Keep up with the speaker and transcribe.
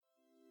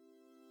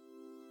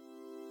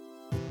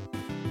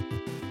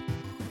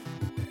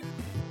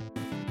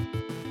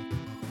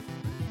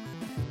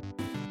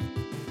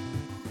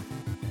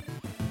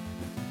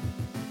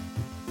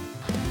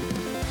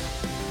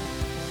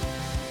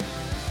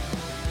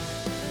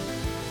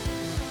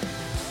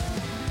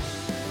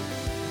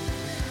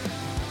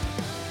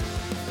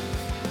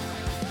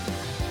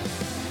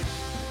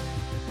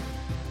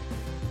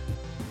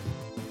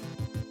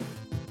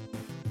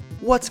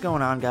What's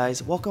going on,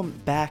 guys? Welcome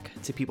back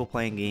to People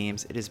Playing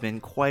Games. It has been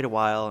quite a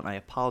while, and I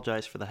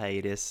apologize for the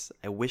hiatus.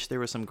 I wish there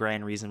was some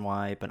grand reason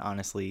why, but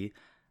honestly,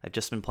 I've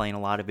just been playing a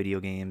lot of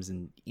video games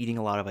and eating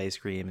a lot of ice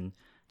cream and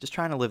just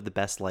trying to live the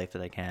best life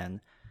that I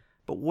can.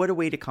 But what a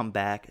way to come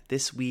back.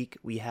 This week,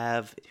 we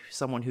have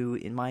someone who,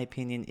 in my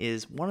opinion,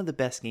 is one of the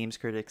best games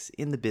critics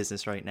in the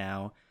business right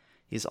now.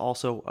 He's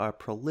also a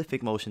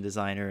prolific motion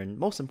designer and,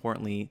 most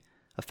importantly,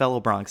 a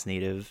fellow Bronx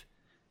native.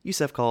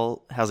 Yusef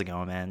Cole, how's it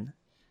going, man?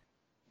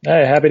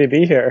 Hey, happy to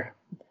be here.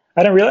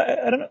 I didn't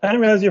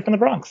realize you're from the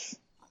Bronx.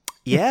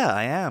 Yeah,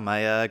 I am.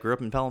 I grew up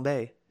in Pelham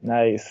Bay.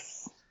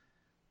 Nice.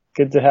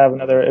 Good to have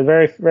another.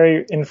 Very,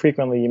 very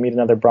infrequently you meet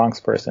another Bronx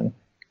person.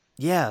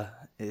 Yeah,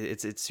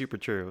 it's super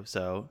true.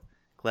 So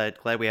glad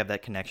we have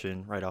that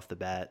connection right off the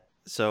bat.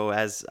 So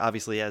as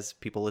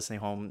people listening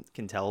home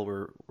can tell,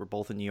 we're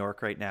both in New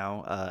York right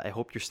now. I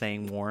hope you're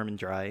staying warm and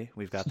dry.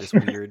 We've got this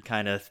weird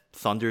kind of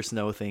thunder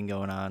snow thing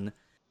going on.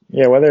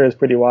 Yeah, weather is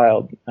pretty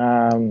wild.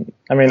 I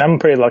mean, I'm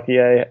pretty lucky.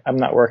 I'm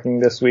not working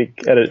this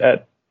week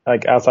at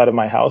like outside of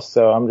my house,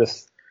 so I'm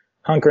just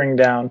hunkering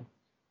down.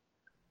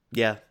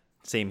 Yeah,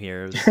 same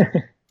here. It was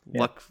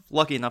Yeah.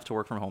 lucky enough to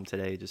work from home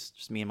today.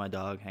 Just me and my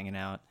dog hanging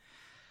out,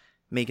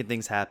 making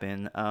things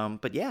happen.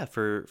 But yeah,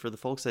 for the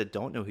folks that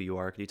don't know who you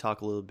are, could you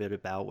talk a little bit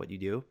about what you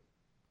do?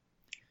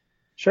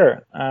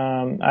 Sure.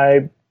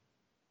 Yeah,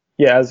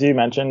 as you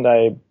mentioned,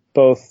 I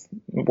both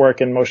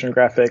work in motion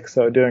graphics,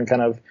 so doing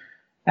kind of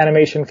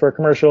animation for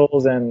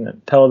commercials and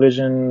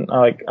television,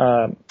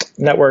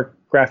 network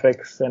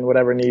graphics and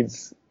whatever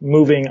needs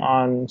moving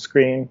on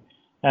screen.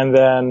 And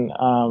then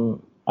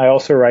I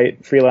also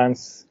write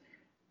freelance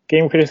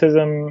game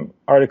criticism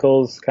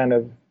articles,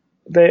 following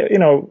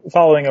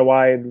a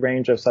wide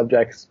range of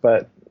subjects,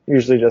 but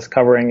usually just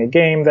covering a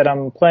game that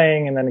I'm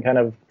playing and then kind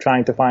of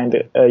trying to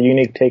find a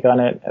unique take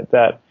on it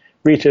that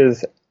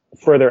reaches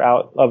further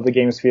out of the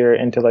game sphere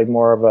into like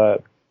more of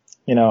a,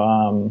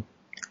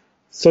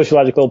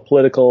 sociological,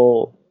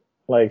 political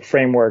like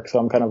framework. So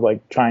I'm kind of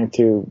like trying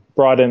to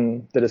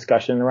broaden the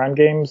discussion around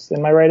games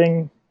in my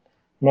writing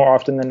more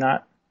often than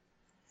not.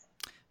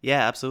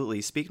 Yeah,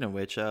 absolutely. Speaking of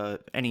which,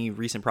 any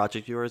recent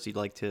project of yours you'd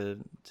like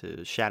to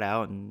shout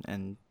out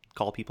and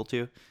call people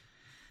to?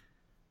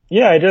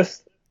 Yeah, I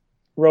just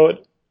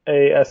wrote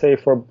a essay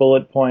for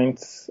Bullet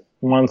Points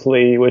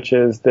Monthly, which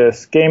is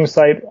this game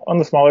site on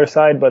the smaller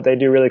side, but they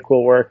do really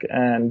cool work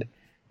and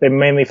they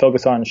mainly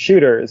focus on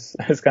shooters.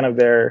 It's kind of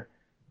their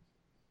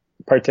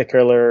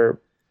particular,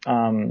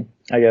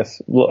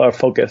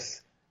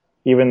 focus,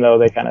 even though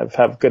they kind of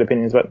have good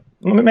opinions about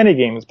many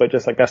games, but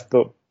just like that's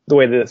the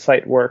way the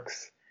site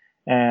works.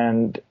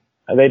 And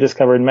they just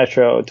covered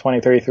Metro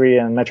 2033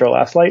 and Metro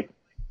Last Light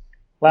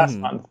last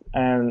month.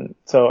 And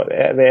so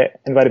they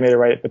invited me to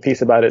write a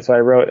piece about it. So I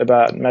wrote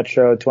about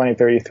Metro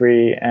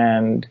 2033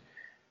 and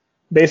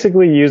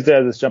basically used it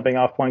as this jumping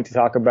off point to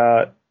talk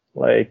about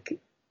like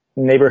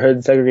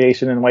neighborhood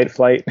segregation and white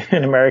flight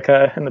in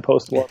America in the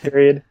post-war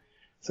period.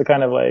 So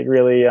kind of like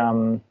really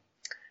a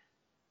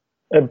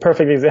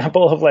perfect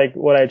example of like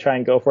what I try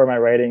and go for in my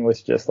writing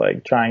was just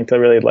like trying to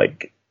really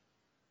like,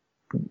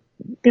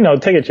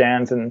 take a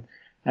chance and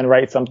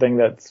write something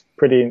that's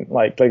pretty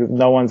like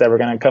no one's ever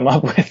going to come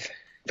up with,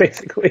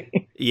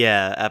 basically.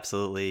 Yeah,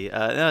 absolutely.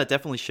 No, it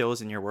definitely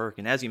shows in your work.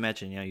 And as you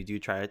mentioned, you do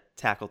try to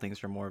tackle things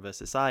from more of a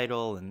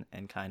societal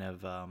and kind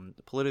of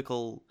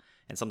political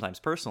and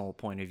sometimes personal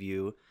point of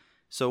view.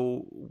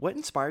 So what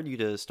inspired you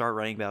to start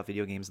writing about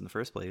video games in the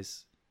first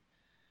place?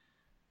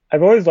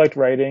 I've always liked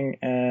writing,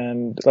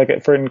 and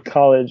in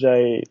college,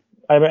 I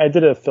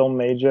did a film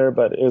major,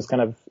 but it was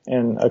kind of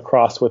in a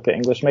cross with the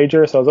English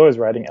major, so I was always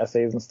writing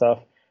essays and stuff.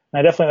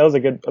 And that was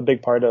a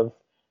big part of,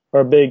 or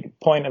a big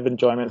point of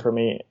enjoyment for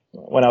me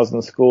when I was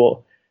in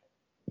school.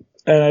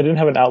 And I didn't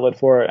have an outlet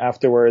for it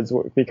afterwards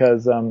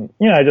because, I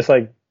just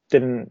like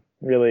didn't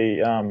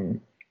really,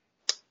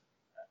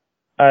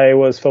 I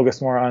was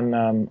focused more on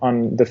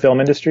the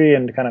film industry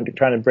and kind of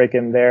trying to break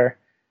in there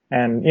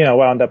and,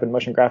 wound up in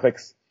motion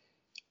graphics.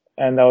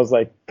 And that was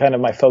like kind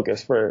of my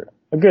focus for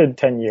a good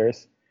 10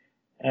 years.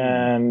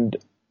 And,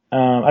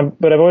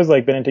 but I've always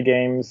like been into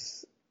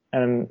games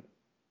and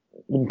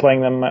been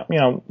playing them,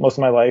 most of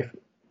my life.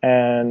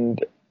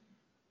 And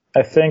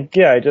I think,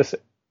 I just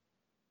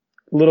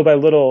little by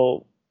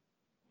little,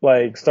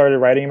 like started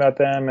writing about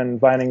them and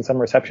finding some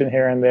reception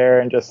here and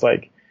there and just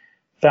like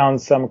found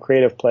some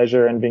creative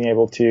pleasure in being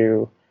able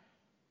to,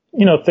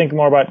 think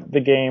more about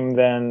the game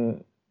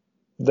than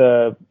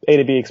the A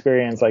to B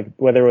experience, like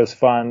whether it was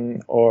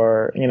fun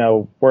or,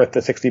 worth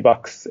the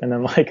 $60 and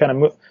then like kind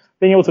of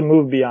being able to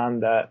move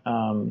beyond that,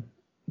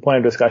 point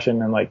of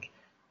discussion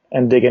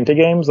and dig into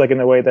games, like in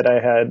the way that I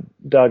had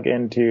dug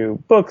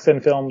into books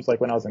and films,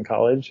 like when I was in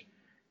college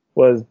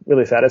was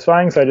really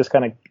satisfying. So I just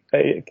kind of,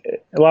 a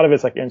lot of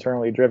it's like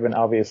internally driven,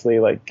 obviously,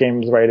 like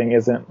games writing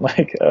isn't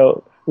like a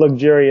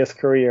luxurious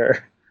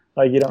career.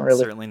 Like you don't really,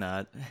 Certainly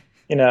not.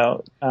 get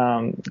a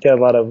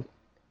lot of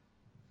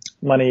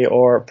money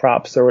or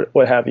props or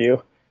what have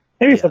you.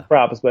 maybe some Yeah.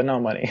 props, but no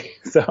money.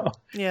 So,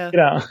 Yeah. you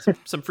know,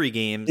 Some free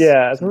games.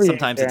 yeah, it's really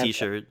Sometimes a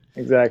T-shirt.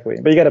 exactly.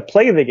 But you got to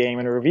play the game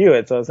and review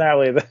it, so it's not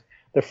really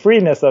the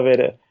freeness of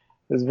it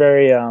is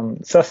very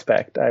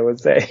suspect, I would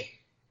say.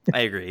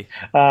 I agree.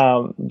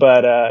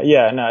 But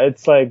yeah, no,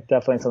 it's like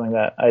definitely something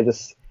that I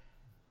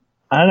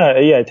don't know,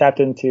 yeah, I tapped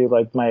into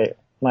like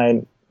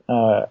my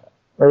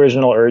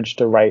original urge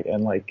to write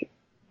and like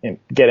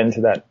get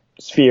into that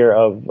sphere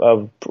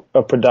of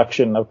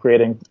production, of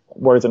creating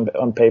words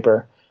on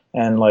paper,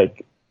 and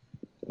like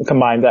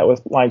combine that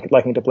with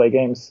liking to play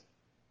games.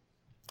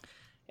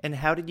 And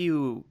how did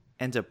you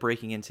end up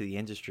breaking into the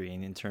industry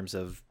and in terms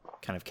of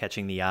kind of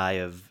catching the eye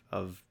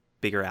of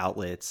bigger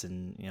outlets?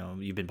 And, you know,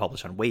 you've been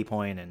published on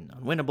Waypoint and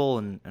Unwinnable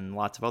and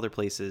lots of other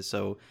places.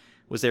 So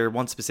was there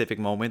one specific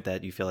moment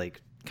that you feel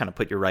like kind of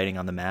put your writing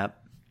on the map?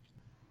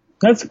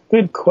 That's a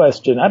good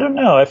question. I don't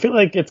know. I feel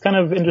like it's kind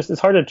of interesting.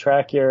 It's hard to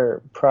track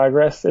your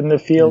progress in the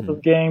field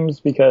of games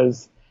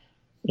because,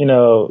 you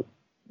know,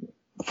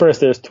 first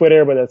there's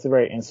Twitter, but that's a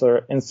very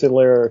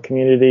insular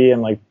community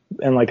and like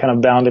kind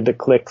of bounded to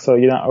click. So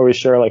you're not always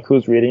sure like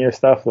who's reading your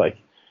stuff. Like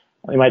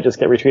you might just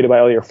get retweeted by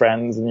all your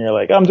friends and you're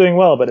like, I'm doing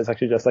well, but it's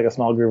actually just like a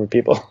small group of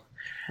people.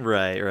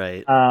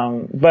 Right.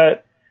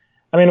 But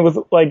I mean, with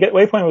like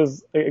Waypoint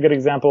was a good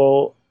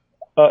example.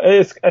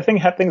 I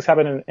think things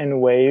happen in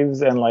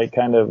waves and like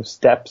kind of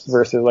steps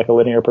versus like a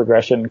linear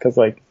progression. Cause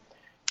like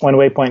when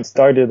Waypoint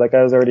started, like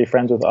I was already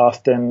friends with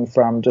Austin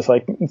from just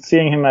like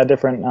seeing him at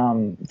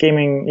different,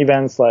 gaming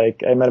events.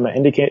 Like I met him at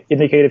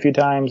Indicate a few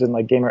times and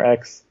like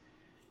GamerX.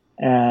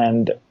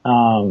 And,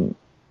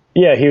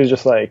 yeah, he was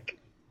just like,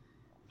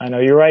 I know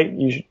you're right.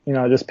 You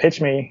know, just pitch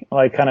me,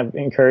 like kind of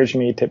encouraged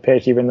me to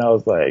pitch, even though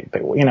it was like,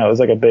 you know, it was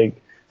like a big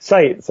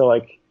site. So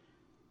like,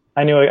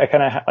 I knew I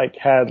kind of like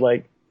had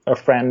like a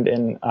friend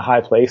in a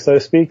high place, so to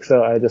speak.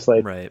 So I just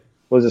like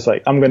was just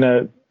like, I'm going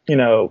to, you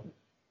know,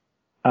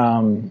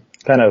 kind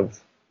of,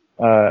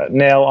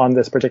 nail on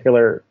this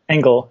particular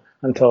angle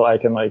until I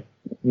can like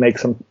make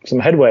some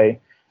headway.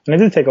 And it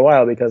did take a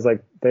while because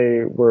like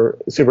they were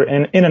super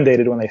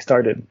inundated when they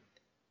started,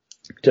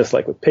 just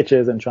like with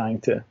pitches and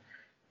trying to,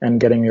 and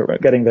getting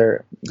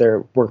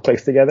their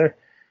workplace together.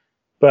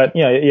 But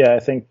yeah, I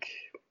think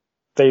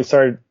they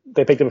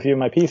picked up a few of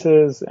my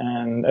pieces,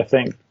 and I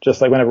think just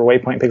like whenever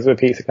Waypoint picks up a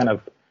piece, it kind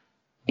of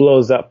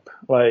blows up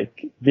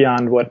like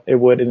beyond what it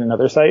would in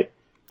another site,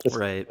 just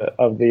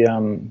of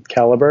the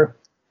caliber.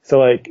 So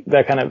like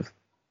that kind of,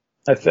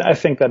 I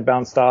think that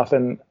bounced off,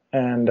 and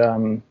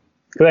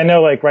because I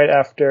know like right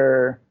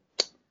after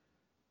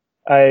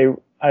I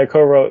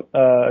co-wrote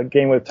a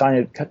game with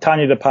Tanya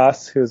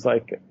DePass, who's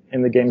like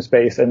in the game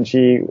space, and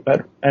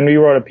we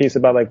wrote a piece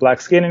about like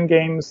black skin in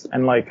games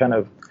and like kind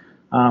of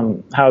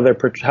how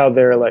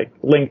they're like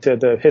linked to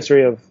the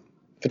history of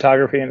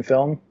photography and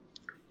film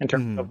in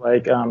terms of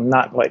like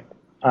not like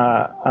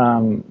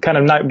kind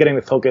of not getting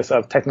the focus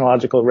of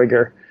technological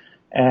rigor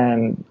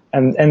and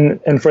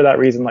for that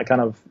reason like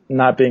kind of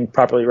not being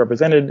properly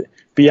represented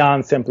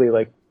beyond simply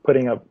like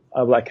putting a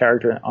black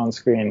character on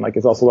screen. Like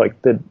it's also like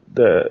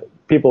the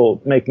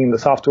people making the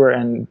software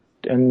and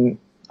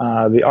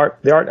the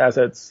art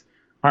assets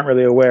aren't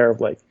really aware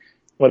of like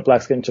what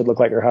black skin should look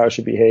like or how it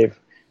should behave,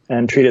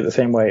 and treat it the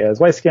same way as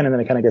white skin, and then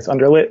it kind of gets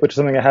underlit, which is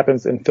something that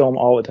happens in film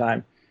all the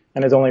time,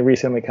 and is only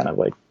recently kind of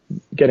like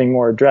getting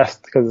more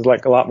addressed because there's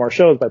like a lot more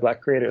shows by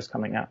black creators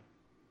coming out.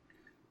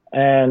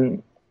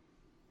 And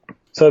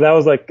so that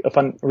was like a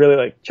fun, really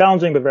like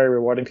challenging but very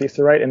rewarding piece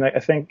to write. And I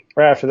think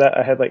right after that,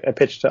 I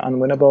pitched to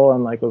Unwinnable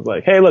and like was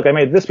like, hey, look, I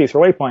made this piece for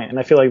Waypoint, and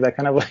I feel like that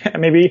kind of like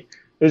maybe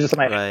it was just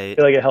something I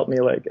feel like it helped me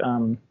like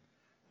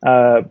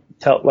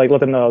let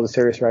them know I was a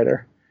serious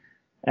writer.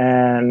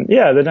 And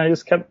yeah, then I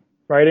just kept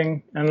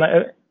writing, and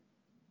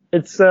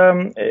it's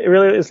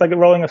like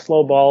rolling a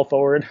slow ball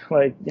forward.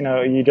 Like, you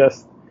know, you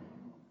just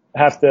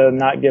have to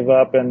not give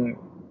up and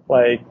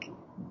like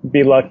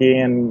be lucky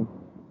and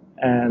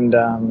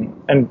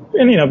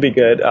you know, be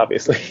good,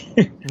 obviously.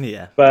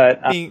 Yeah.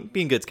 But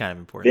being good's kind of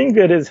important. Being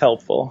good is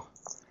helpful.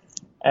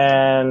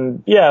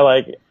 And yeah,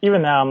 like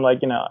even now I'm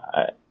like, you know,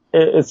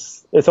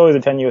 it's always a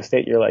tenuous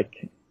state. You're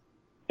like,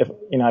 if,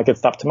 you know, I could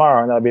stop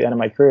tomorrow and that'll be the end of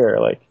my career.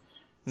 Like,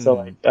 so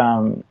like,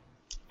 I'm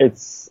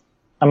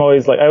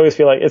always like, I always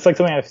feel like it's like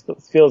something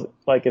that feels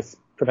like it's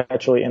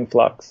perpetually in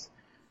flux,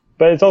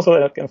 but it's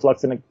also in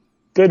flux in a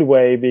good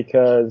way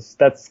because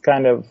that's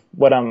kind of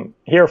what I'm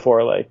here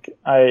for. Like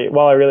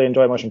while I really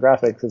enjoy motion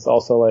graphics, it's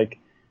also like,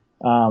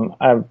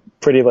 I'm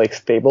pretty like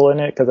stable in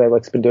it because I've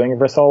like been doing it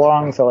for so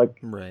long. So like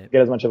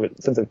get as much of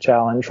a sense of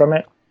challenge from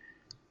it.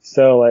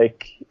 So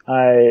like,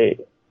 I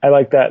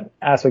like that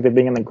aspect of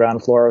being in the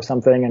ground floor of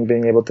something and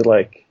being able to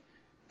like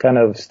kind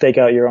of stake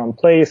out your own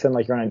place and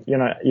like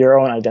your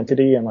own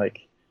identity and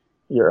like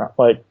you're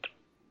like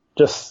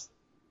just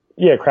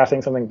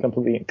crafting something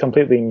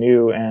completely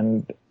new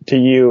and to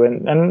you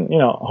and you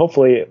know,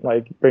 hopefully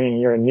like bringing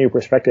your new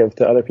perspective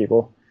to other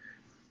people.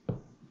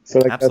 So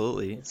like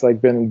absolutely, it's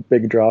like been a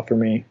big draw for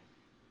me.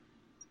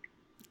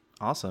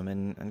 Awesome.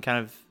 And kind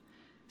of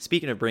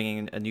speaking of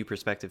bringing a new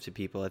perspective to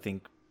people, I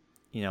think,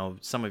 you know,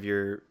 some of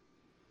your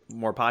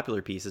more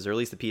popular pieces, or at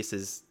least the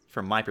pieces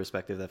from my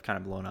perspective that have kind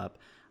of blown up.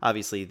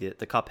 Obviously,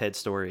 the Cuphead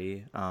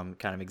story, kind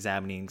of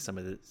examining some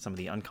of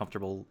the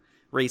uncomfortable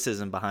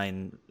racism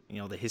behind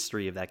the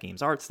history of that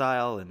game's art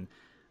style, and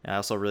I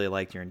also really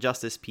liked your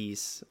Injustice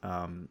piece,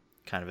 kind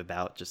of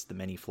about just the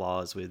many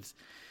flaws with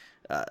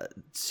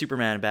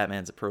Superman and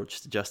Batman's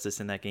approach to justice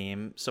in that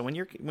game. So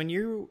when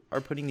you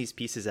are putting these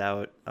pieces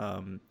out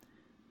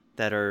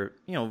that are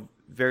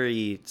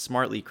very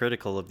smartly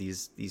critical of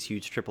these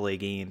huge AAA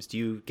games, do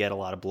you get a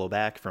lot of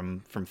blowback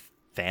from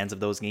fans of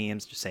those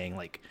games just saying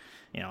like,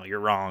 you're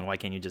wrong, why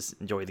can't you just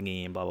enjoy the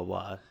game, blah blah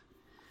blah?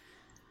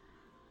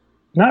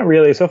 Not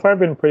really. So far I've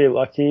been pretty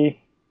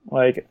lucky.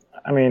 Like,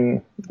 I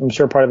mean, I'm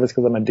sure part of it's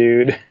because I'm a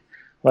dude.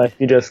 Like,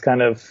 you just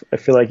kind of, I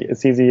feel like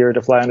it's easier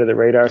to fly under the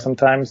radar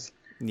sometimes.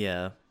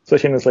 Yeah.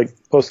 Especially in this like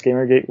post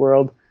Gamergate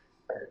world.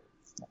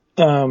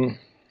 But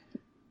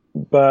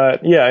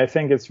yeah, I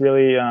think it's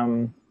really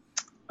a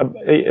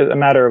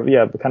matter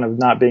of kind of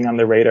not being on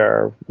the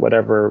radar of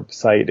whatever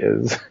site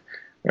is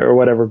or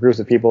whatever groups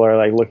of people are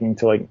like looking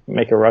to like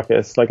make a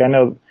ruckus. Like,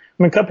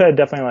 Cuphead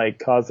definitely like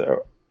caused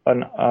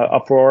an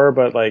uproar,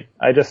 but like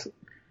I just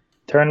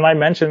turned my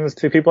mentions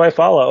to people I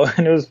follow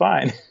and it was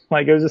fine.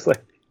 Like, it was just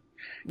like,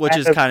 which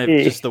is kind of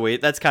just the way,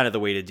 that's kind of the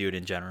way to do it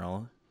in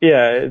general.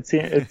 Yeah,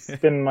 it's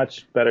been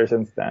much better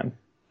since then.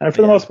 And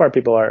for the most part,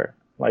 people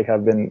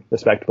have been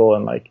respectful,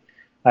 and like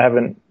I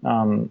haven't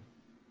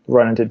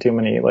run into too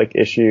many like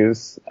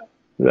issues.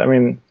 I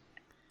mean,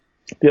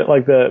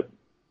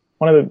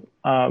 one of the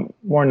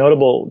more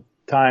notable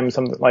times,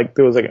 something like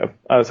there was like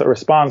a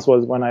response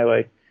was when I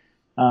like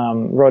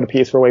wrote a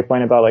piece for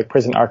Waypoint about like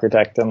Prison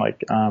Architect, and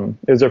like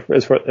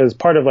it was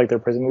part of like their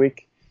Prison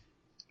Week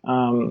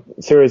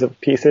series of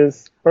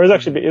pieces, or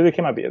it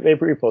came out, they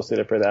reposted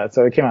it for that,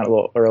 so it came out a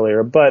little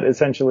earlier, but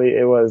essentially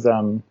it was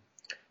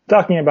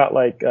talking about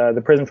like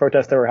the prison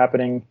protests that were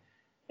happening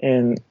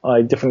in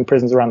like different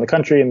prisons around the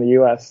country in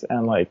the US,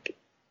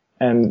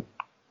 and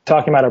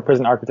talking about a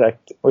Prison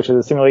Architect, which is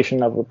a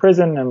simulation of a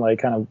prison, and like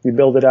kind of you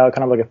build it out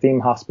kind of like a theme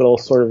hospital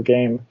sort of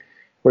game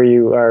where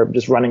you are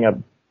just running a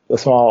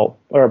small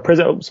or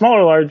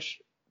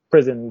large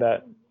prison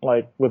that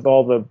like with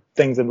all the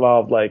things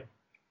involved, like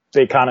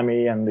the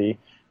economy and the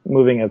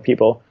moving of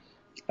people.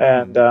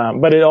 And,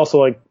 but it also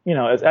like,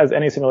 as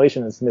any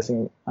simulation is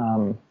missing,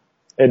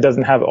 it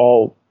doesn't have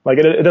all, like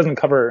it doesn't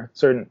cover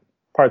certain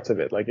parts of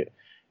it. Like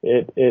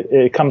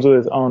it comes with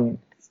its own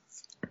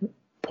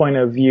point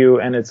of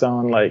view and its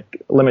own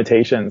like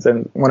limitations.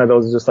 And one of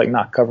those is just like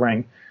not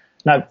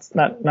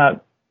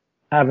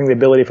having the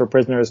ability for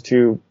prisoners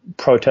to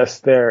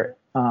protest their,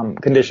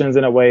 conditions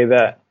in a way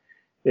that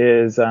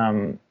is,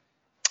 I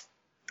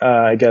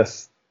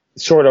guess,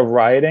 short of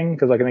rioting,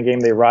 because like in the game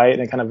they riot,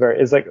 and it kind of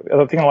is like,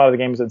 I think a lot of the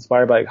games are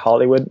inspired by like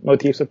Hollywood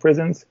motifs of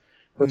prisons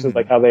versus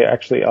like how they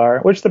actually are,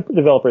 which the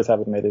developers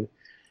have admitted.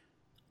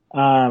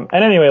 And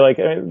anyway, like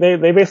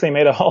they basically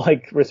made a whole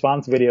like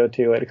response video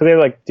to it, because they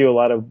like do a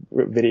lot of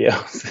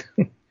videos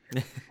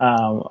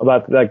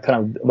about like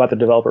kind of about the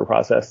developer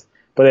process,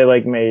 but they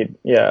like made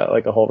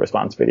like a whole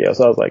response video.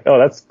 So I was like, oh,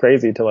 that's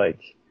crazy to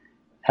like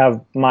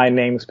have my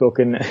name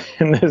spoken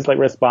in this like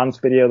response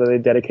video that they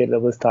dedicated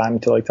all this time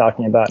to like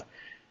talking about.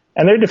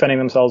 And they're defending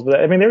themselves,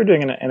 but I mean, they were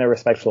doing it in a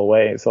respectful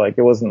way. So like,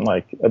 it wasn't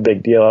like a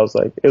big deal. I was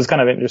like, it was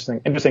kind of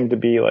interesting to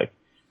be like,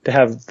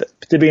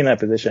 to be in that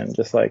position.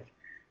 Just like,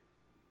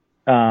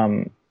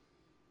 I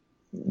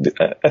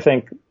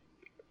think,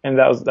 and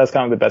that's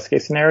kind of the best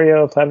case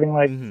scenario of having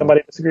like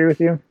somebody disagree with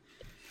you.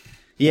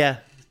 Yeah.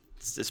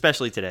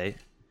 Especially today.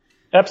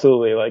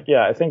 Absolutely. Like,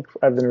 yeah, I think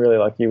I've been really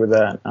lucky with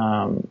that.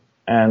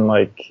 And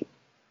like,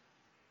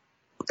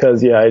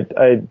 cause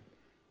I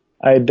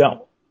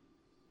don't,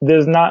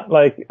 there's not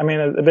like, I mean,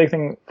 a big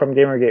thing from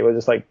Gamergate was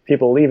just like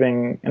people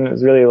leaving, and it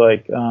was really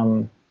like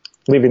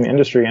leaving the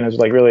industry, and it was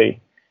like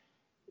really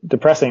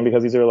depressing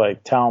because these are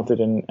like talented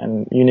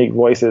and unique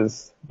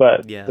voices.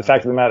 But the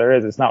fact of the matter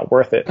is, it's not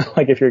worth it.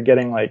 Like if you're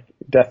getting like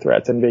death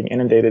threats and being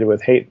inundated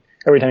with hate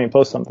every time you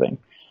post something.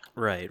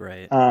 Right.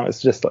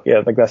 It's just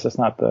like that's just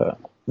not the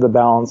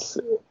balance.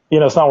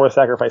 It's not worth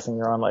sacrificing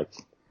your own like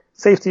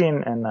safety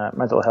and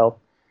mental health.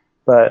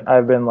 But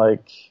I've been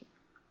like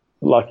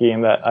lucky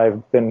in that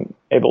I've been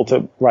able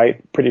to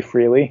write pretty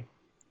freely.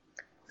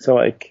 So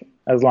like,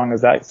 as long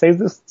as that stays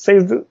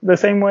the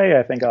same way,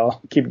 I think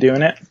I'll keep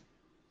doing it.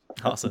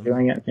 Awesome.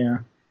 Doing it. Yeah.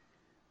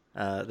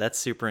 That's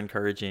super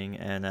encouraging,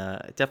 and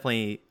I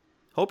definitely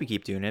hope you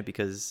keep doing it,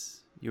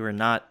 because you are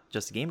not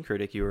just a game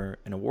critic, you are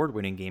an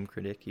award-winning game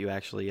critic. You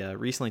actually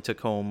recently took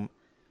home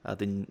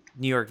the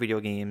New York Video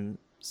Game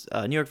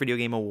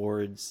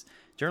Awards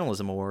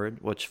Journalism Award,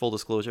 which, full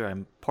disclosure,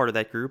 I'm part of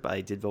that group.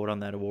 I did vote on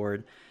that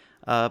award.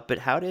 But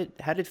how did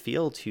it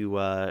feel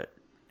to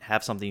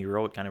have something you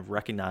wrote kind of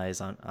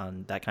recognized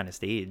on that kind of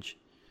stage?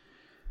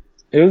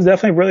 It was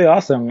definitely really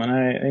awesome,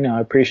 and I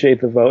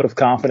appreciate the vote of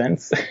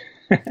confidence.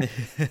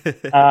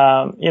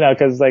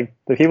 Because like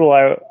the people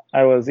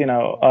I was who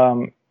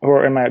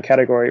are in my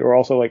category are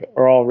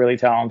all really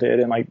talented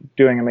and like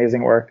doing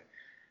amazing work,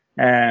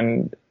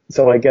 and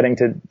so like getting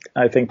to,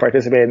 I think,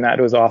 participate in that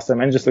was awesome.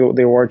 And just the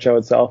award show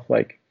itself,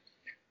 like,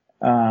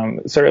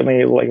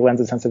 certainly like lends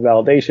a sense of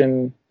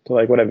validation to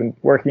like what I've been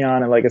working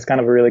on. And like, it's kind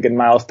of a really good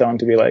milestone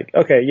to be like,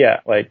 okay, yeah,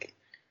 like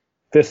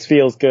this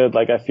feels good.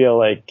 Like, I feel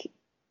like,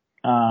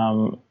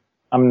 I'm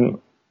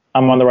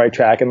on the right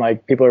track and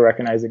like people are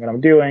recognizing what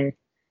I'm doing.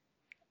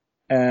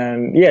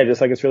 And yeah, just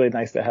like, it's really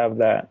nice to have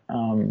that,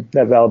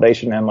 that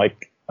validation and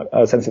like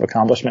a sense of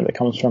accomplishment that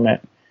comes from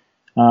it.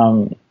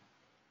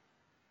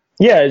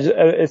 Yeah,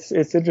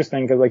 it's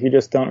interesting because like you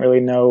just don't really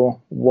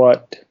know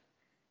what,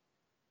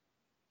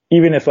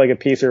 even if like a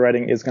piece you're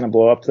writing is going to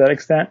blow up to that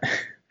extent,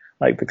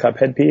 like the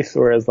Cuphead piece,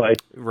 whereas like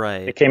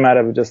Right. it came out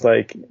of just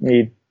like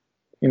me,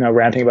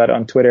 ranting about it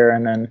on Twitter,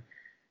 and then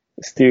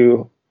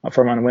Stu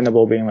from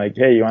Unwinnable being like,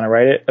 "Hey, you want to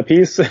write it a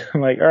piece?"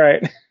 I'm like, "All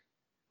right."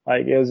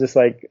 Like it was just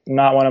like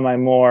not one of my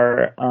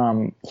more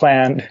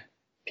planned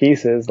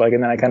pieces, like,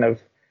 and then I kind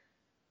of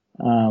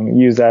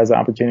use that as an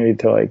opportunity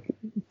to like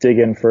dig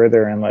in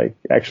further and like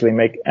actually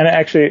make, and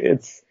actually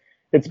it's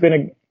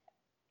been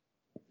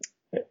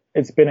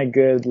a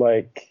good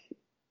like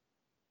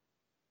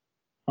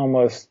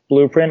almost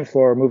blueprint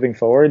for moving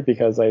forward,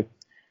 because like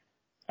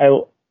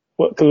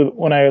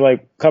when I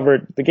like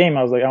covered the game,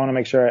 I was like, I want to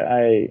make sure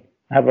I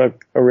have a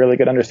really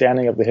good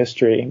understanding of the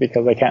history,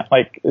 because I can't,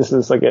 like, this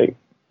is like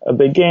a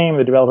big game,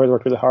 the developers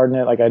worked really hard in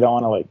it, like I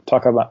don't want to like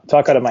talk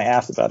out of my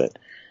ass about it.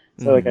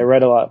 So like I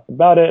read a lot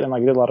about it and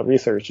like did a lot of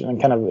research and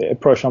kind of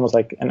approached almost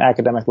like an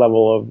academic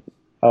level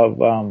of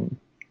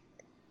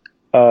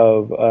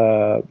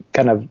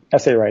kind of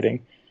essay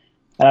writing.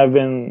 And I've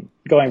been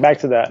going back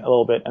to that a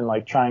little bit and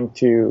like trying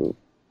to,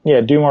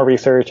 do more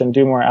research and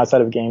do more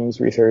outside of games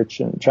research,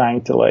 and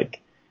trying to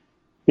like,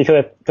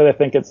 because I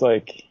think it's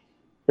like,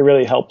 it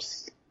really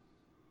helps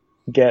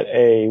get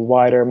a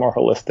wider, more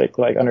holistic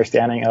like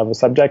understanding of a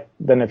subject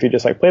than if you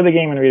just like play the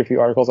game and read a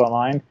few articles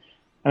online.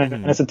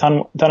 And it's a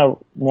ton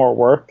of more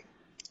work.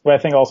 But I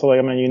think also like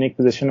I'm in a unique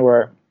position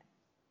where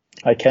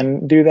I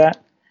can do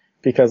that,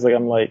 because like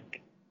I'm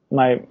like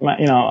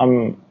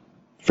I'm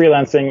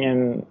freelancing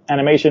in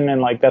animation,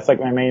 and like that's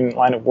like my main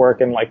line of work,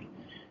 and like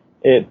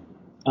it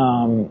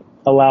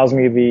allows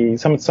me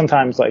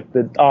sometimes like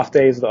the off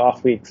days, the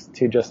off weeks,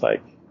 to just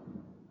like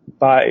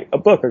buy a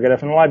book or get it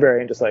from the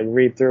library and just like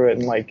read through it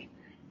and like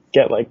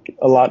get like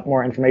a lot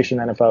more information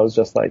than if I was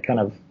just like kind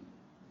of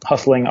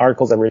hustling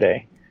articles every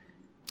day.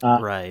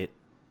 Right.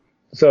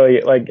 So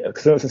like,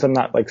 since I'm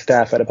not like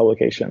staff at a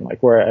publication,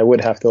 like where I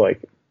would have to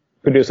like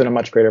produce in a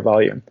much greater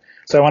volume.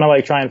 So I want to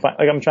like try and find,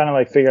 like, I'm trying to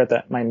like figure out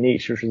that my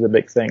niche, which is a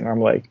big thing, where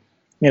I'm like,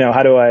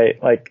 how do I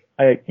like,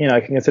 I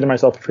can consider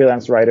myself a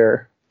freelance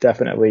writer,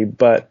 definitely,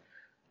 but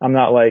I'm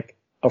not like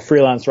a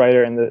freelance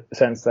writer in the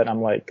sense that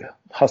I'm like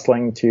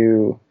hustling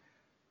to,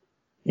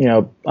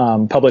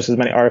 publish as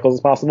many articles as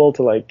possible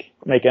to like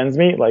make ends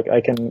meet. Like I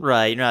can.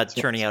 Right. You're not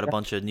churning out a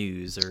bunch of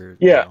news or,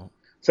 yeah.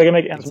 So I can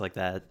make things like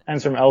that.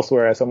 Ends from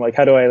elsewhere. So I'm like,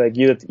 how do I like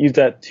use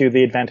that to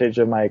the advantage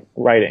of my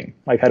writing?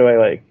 Like, how do I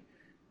like,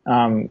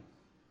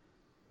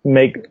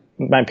 make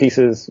my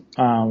pieces,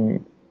 how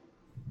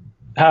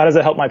does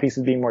it help my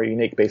pieces be more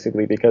unique,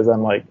 basically? Because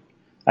I'm like,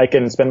 I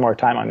can spend more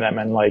time on them,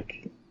 and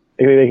like,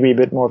 they can be a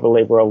bit more of a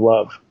labor of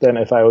love than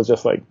if I was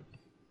just like,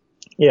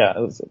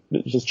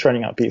 just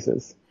churning out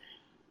pieces.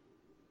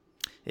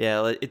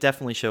 Yeah, it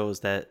definitely shows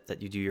that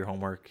you do your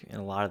homework in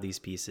a lot of these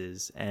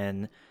pieces.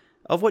 And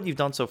of what you've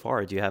done so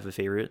far, do you have a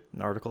favorite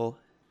article?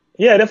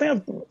 Yeah, I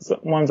definitely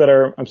have ones that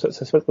I'm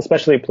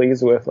especially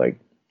pleased with. Like,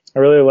 I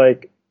really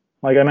like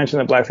I mentioned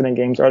the Black City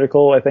Games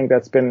article. I think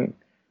that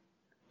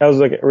was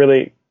like a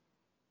really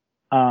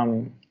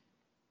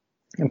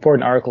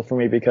important article for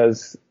me,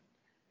 because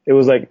it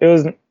was like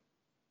one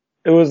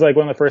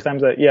of the first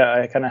times that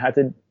I kind of had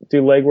to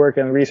do legwork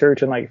and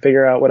research and like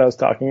figure out what I was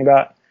talking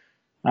about.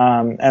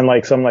 And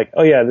like, so I'm like,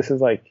 oh yeah, this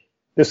was like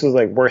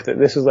worth it.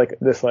 This is like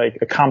this like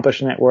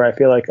accomplishment where I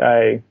feel like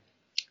I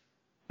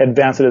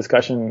advanced the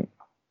discussion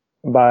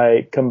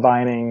by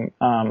combining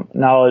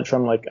knowledge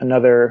from like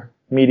another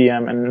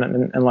medium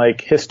and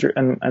like history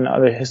and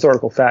other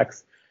historical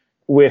facts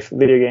with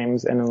video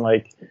games, and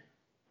like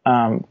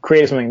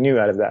create something new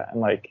out of that.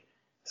 And like,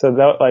 so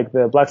that like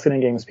the Black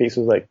City Games piece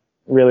was like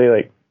really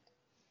like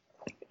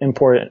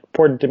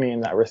important to me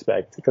in that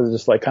respect, because it's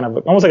just like kind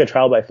of almost like a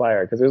trial by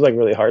fire, because it was like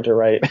really hard to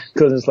write,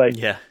 because it's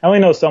like I only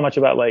know so much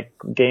about like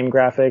game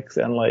graphics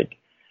and like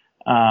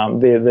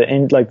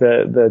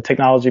the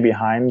technology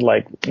behind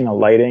like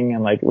lighting,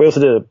 and like we also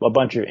did a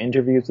bunch of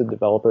interviews with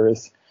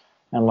developers,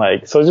 and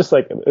like so it's just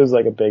like it was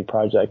like a big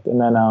project.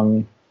 And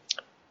then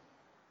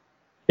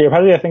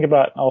probably I think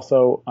about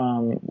also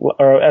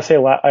or essay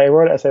I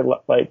wrote an essay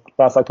like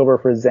last October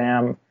for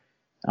ZAM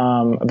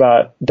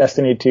about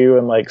Destiny 2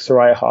 and like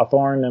Soraya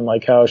Hawthorne, and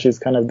like how she's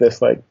kind of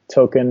this like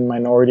token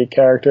minority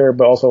character,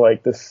 but also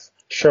like this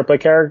Sherpa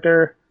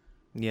character.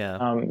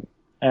 Yeah.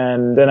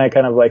 And then I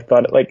kind of like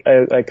thought like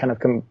I kind of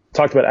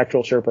talked about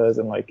actual Sherpas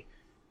and like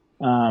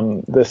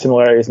the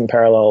similarities and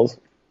parallels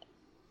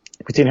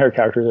between her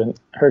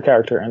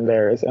character and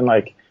theirs, and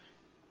like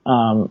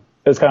it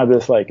was kind of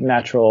this like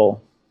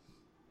natural.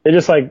 It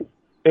just like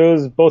it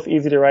was both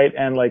easy to write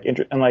and like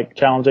and like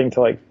challenging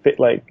to like fit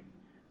like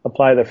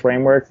apply the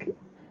framework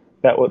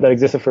that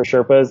existed for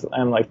Sherpas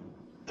and like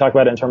talk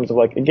about it in terms of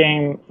like a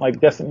game like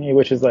Destiny,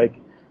 which is like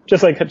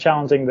just like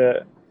challenging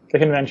the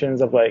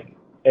conventions of like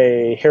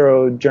a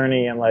hero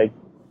journey and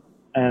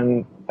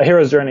a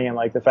hero's journey and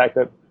like the fact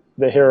that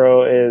the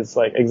hero is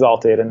like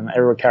exalted and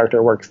every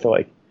character works to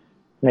like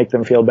make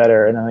them feel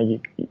better, and then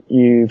like,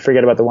 you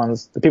forget about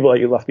the people that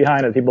you left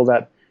behind, or the people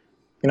that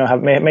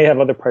may have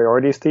other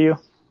priorities to you.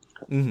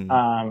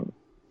 Mm-hmm.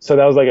 So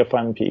that was like a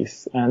fun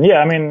piece, and yeah,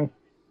 I mean,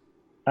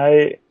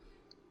 I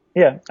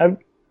I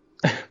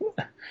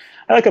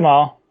like them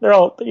all. They're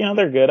all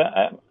they're good.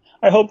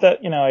 I hope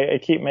that I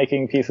keep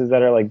making pieces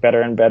that are like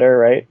better and better,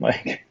 right?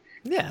 Like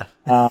Yeah,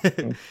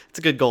 it's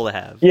a good goal to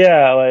have.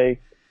 yeah,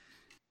 like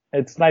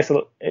it's nice.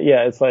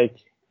 Yeah, it's like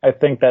I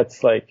think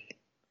that's like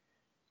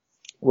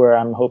where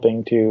I'm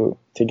hoping to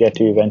get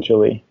to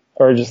eventually,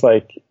 or just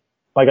like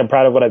I'm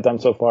proud of what I've done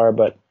so far,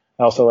 but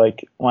I also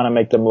like want to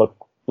make them look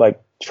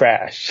like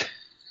trash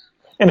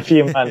in a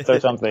few months or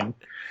something.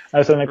 I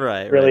also make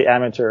really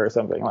amateur or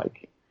something.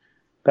 Like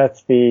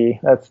that's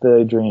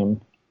the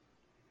dream.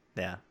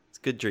 Yeah, it's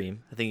a good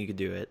dream. I think you could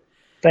do it.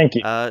 Thank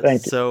you.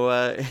 Thank you.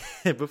 So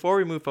before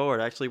we move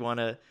forward, I actually want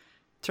to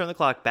turn the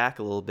clock back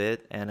a little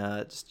bit and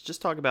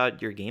just talk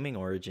about your gaming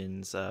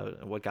origins,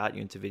 what got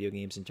you into video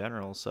games in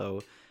general.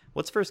 So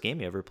what's the first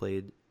game you ever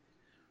played?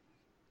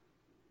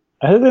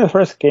 I think the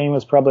first game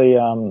was probably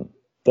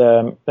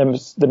the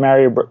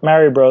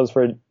Mario Bros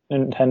for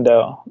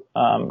Nintendo,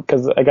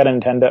 because I got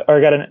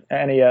an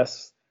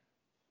NES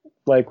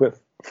like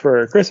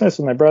for Christmas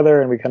with my brother,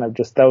 and we kind of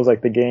that was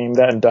like the game,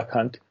 that and Duck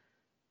Hunt.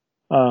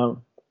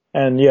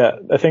 And yeah,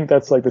 I think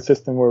that's like the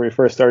system where we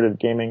first started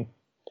gaming.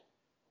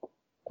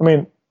 I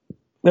mean,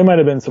 there might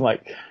have been some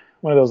like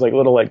one of those like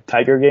little like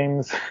Tiger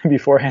games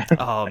beforehand.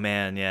 Oh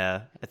man,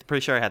 yeah. I'm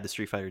pretty sure I had the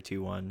Street Fighter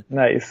 2 one.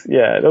 Nice.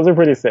 Yeah, those are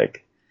pretty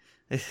sick.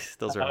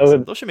 Those are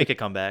awesome. Those should make a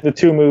comeback. The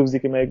 2 moves you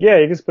can make. Yeah,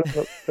 you just put it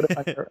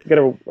on you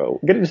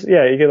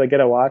could like get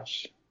a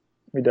watch.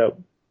 Be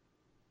dope.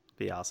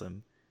 Be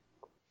awesome.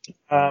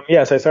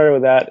 Yeah, so I started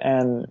with that,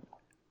 and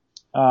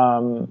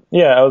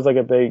yeah, I was like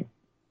a big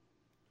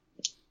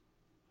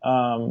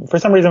for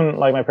some reason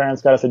like my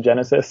parents got us a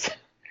Genesis.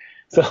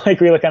 So like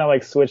we kind of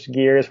like switched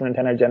gears from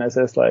Nintendo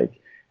Genesis like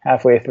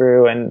halfway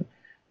through, and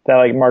that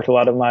like marked a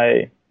lot of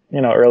my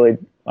early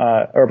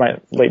or my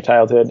late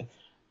childhood,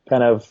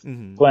 kind of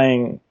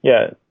playing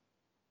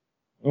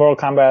Mortal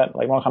Kombat.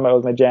 Like Mortal Kombat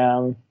was my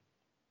jam,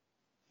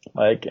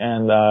 like,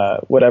 and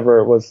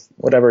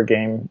whatever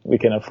game we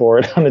can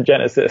afford on the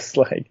Genesis,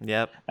 like.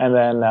 Yep. And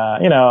then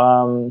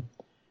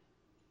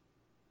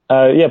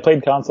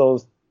played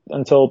consoles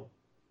until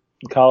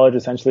college,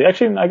 essentially.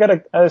 Actually,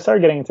 I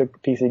started getting into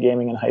PC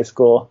gaming in high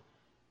school.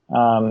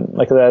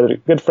 Like I had a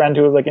good friend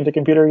who was like into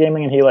computer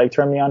gaming, and he like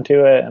turned me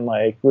onto it, and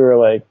like we were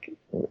like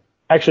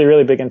actually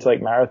really big into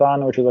like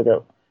Marathon, which was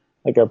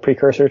like a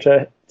precursor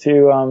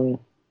to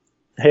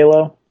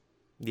Halo.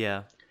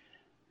 Yeah.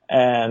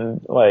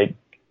 And like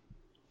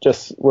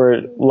just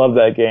loved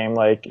that game,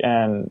 like,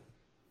 and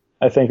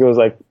I think it was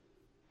like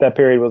that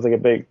period was like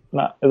it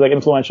was like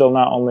influential,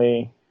 not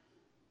only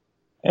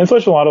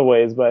influential in a lot of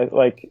ways, but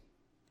like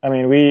I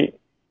mean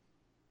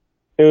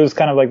it was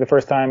kind of like the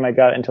first time I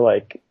got into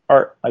like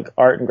art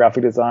and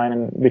graphic design,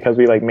 and because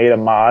we like made a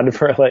mod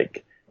for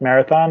like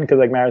Marathon, because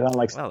like Marathon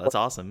like wow, that's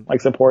awesome.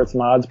 Like supports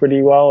mods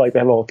pretty well. Like they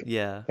have a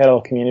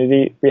whole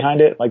community behind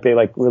it. Like they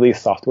like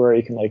release software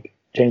you can like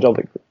change all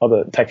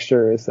the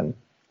textures and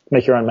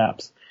make your own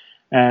maps.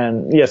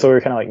 And yeah, so we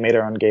kind of like made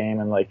our own game,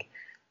 and like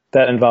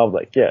that involved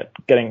like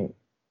getting,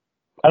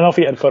 I don't know if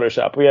we had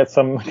Photoshop, we had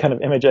some kind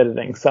of image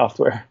editing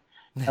software,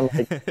 and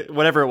like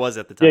whatever it was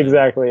at the time.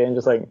 Exactly, and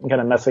just like kind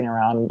of messing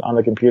around on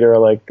the computer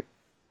like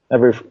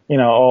every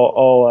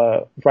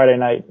all Friday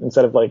night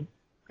instead of like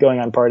going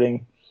on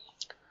partying.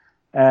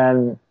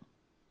 And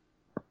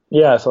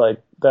yeah, so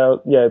like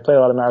that, I played a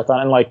lot of Marathon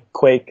and like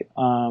Quake,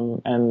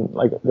 and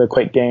like the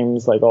Quake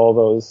games, like all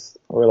those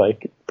were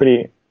like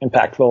pretty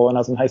impactful when I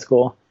was in high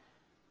school.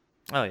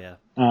 Oh yeah.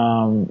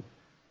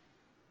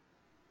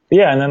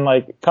 Yeah, and then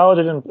like college,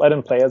 I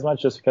didn't play as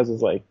much just because it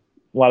was like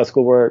a lot of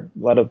schoolwork,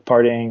 a lot of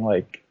partying.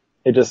 Like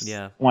it just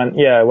I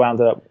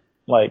wound up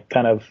like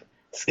kind of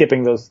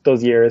skipping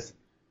those years.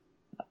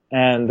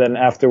 And then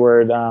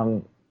afterward,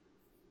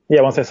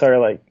 once I started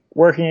like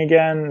working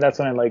again, that's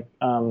when I like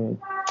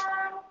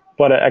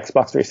bought an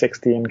Xbox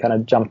 360 and kind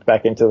of jumped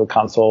back into the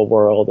console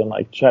world and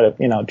like tried to.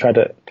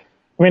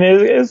 I mean,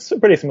 it was a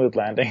pretty smooth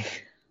landing.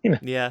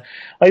 Yeah.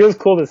 Like it was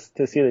cool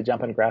to see the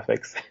jump in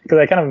graphics, because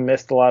I kind of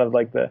missed a lot of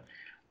like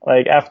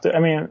after. I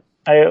mean,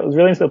 I was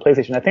really into the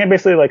PlayStation. I think I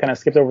basically like kind of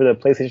skipped over the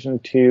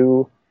PlayStation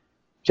 2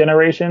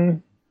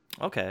 generation.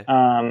 Okay.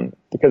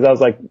 Because that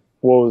was like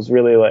what was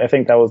really like, I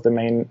think that was the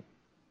main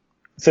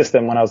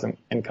system when I was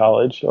in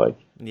college. Like.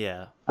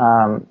 Yeah.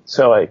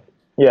 So like,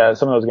 yeah,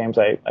 some of those games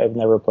I've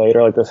never played,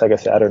 or like the Sega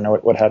Saturn or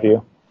what have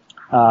you.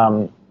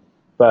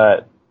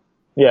 But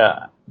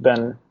yeah,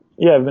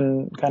 I've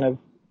been kind of,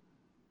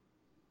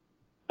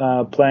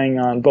 playing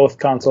on both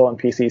console and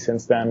PC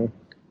since then,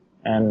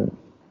 and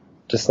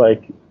just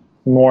like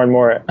more and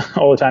more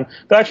all the time.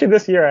 But actually,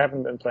 this year I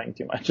haven't been playing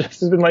too much. It's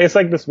been like, it's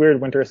like this weird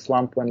winter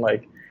slump when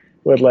I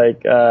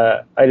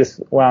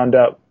just wound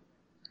up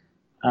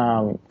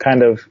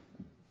kind of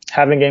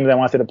having games I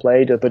wanted to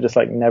play, but just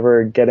like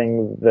never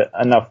getting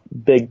enough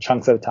big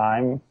chunks of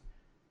time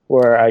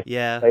where I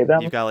play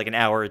them. You've got like an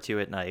hour or two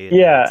at night.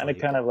 Yeah, and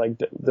it kind of like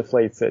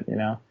deflates it, you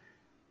know.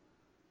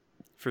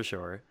 For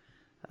sure.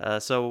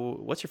 So,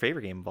 what's your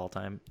favorite game of all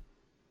time?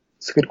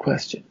 It's a good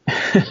question.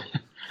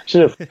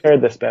 Should have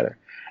prepared this better.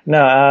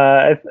 No,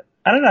 I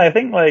don't know. I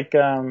think like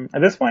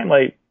at this point,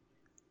 like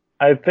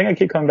I think I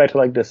keep coming back to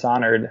like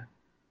Dishonored.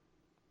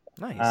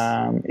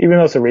 Nice. Even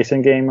though it's a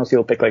racing game, most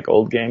people pick like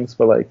old games,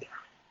 but like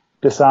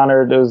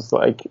Dishonored is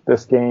like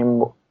this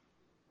game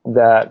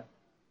that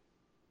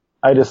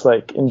I just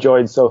like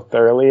enjoyed so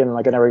thoroughly, and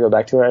like I never go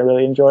back to it. I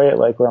really enjoy it.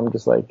 Like where I'm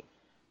just like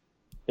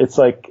it's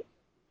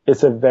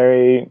a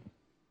very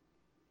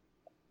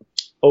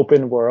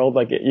open world.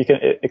 Like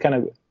it kind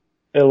of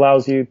it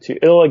allows you to,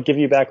 it'll like give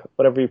you back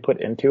whatever you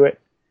put into it.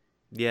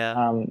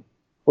 Yeah.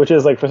 Which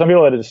is like for some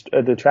people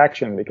a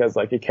detraction, because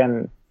like it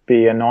can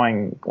be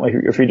annoying, like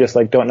if you just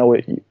like don't know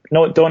what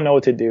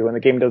to do, and the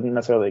game doesn't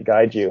necessarily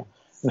guide you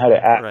on how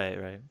to act.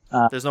 Right.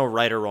 There's no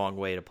right or wrong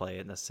way to play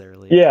it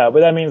necessarily. Yeah,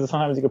 but that means that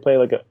sometimes you can play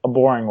like a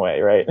boring way,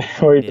 right?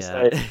 Where you just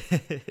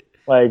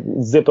like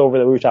zip over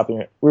the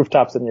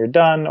rooftops and you're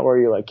done, or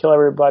you like kill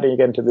everybody and you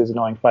get into these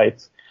annoying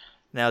fights.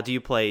 Now, do you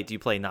play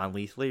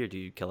non-lethally, or do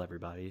you kill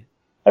everybody?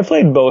 I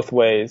played both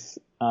ways,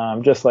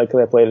 just like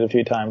I played it a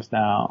few times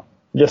now,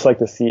 just like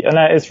to see, and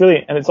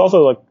it's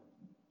also like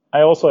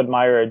I also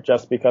admire it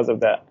just because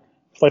of that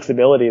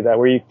flexibility, that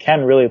where you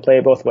can really play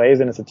it both ways,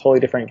 and it's a totally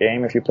different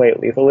game if you play it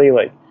lethally.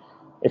 Like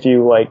if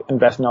you like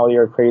invest in all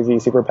your crazy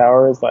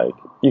superpowers, like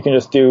you can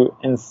just do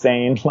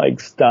insane like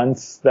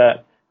stunts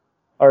that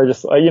are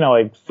just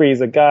like freeze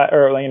a guy,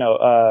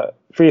 or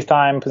freeze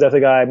time, possess a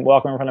guy,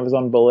 walk in front of his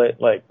own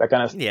bullet, like that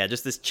kind of stuff. Yeah,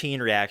 just this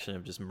chain reaction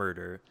of just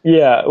murder.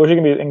 Yeah, which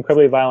can be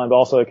incredibly violent, but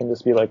also it can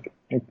just be like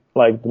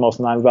the most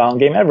non-violent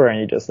game ever,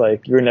 and you just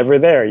like you were never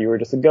there, you were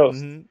just a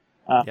ghost.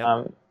 Mm-hmm.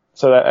 Yep.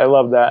 So I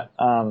love that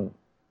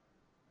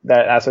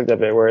that aspect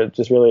of it, where it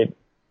just really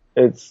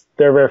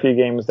there are very few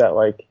games that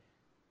like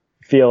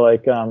feel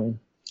like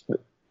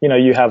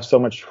you have so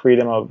much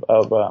freedom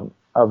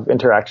of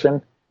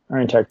interaction or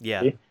integrity.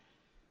 Yeah.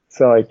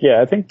 So like, yeah,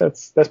 I think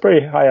that's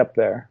pretty high up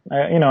there.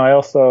 I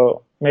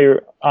also maybe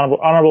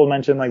honorable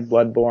mention like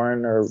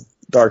Bloodborne or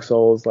Dark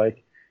Souls,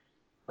 like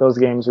those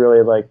games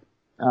really like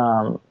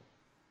I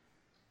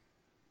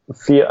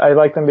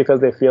like them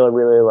because they feel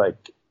really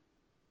like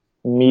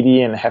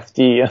meaty and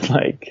hefty, and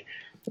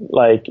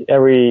like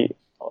every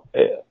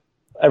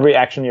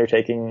action you're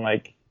taking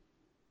like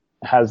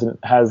has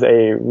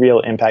a real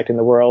impact in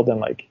the world,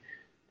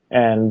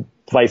 and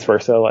vice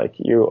versa, like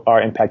you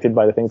are impacted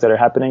by the things that are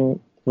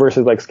happening,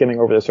 versus like skimming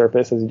over the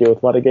surface as you do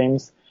with a lot of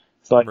games.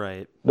 So like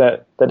right.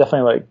 that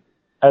definitely, like,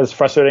 as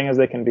frustrating as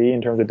they can be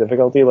in terms of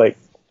difficulty, like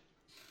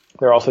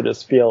they also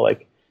just feel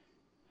like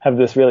have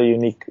this really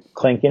unique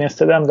clankiness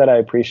to them that I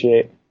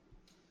appreciate.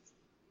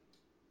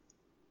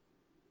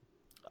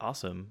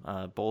 Awesome.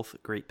 Both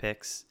great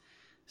picks.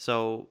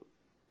 So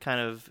kind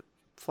of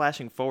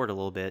flashing forward a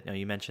little bit,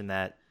 you mentioned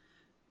that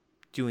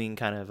doing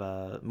kind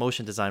of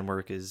motion design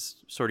work is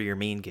sort of your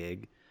main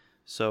gig.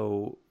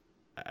 So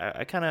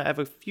I kind of have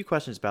a few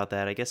questions about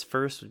that. I guess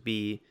first would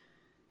be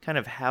kind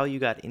of how you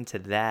got into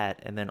that,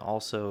 and then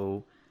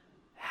also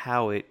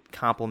how it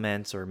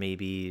complements or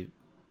maybe,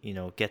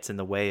 gets in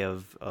the way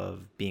of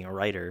being a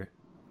writer.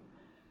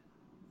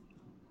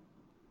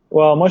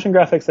 Well, motion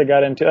graphics I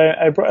got into,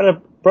 I brought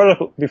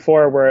it up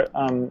before, where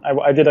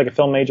I did like a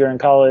film major in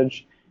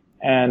college,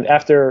 and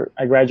after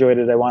I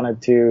graduated I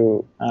wanted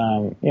to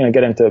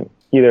get into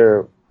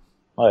either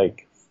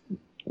like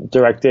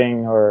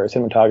directing or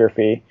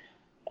cinematography,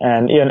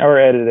 or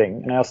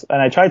editing,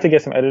 and I tried to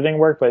get some editing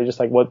work, but it just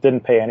like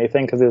didn't pay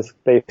anything, because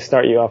they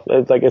start you off,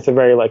 it's a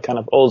very like kind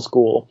of old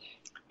school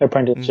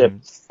apprenticeship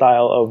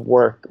style of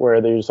work,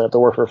 where they just have to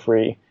work for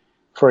free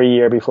for a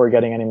year before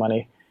getting any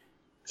money.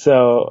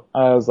 So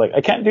I was like,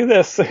 I can't do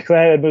this, because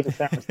I had moved to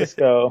San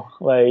Francisco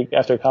like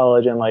after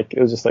college, and like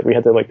it was just like we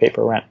had to like pay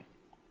for rent.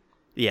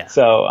 Yeah.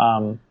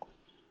 So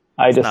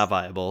it's not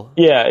viable.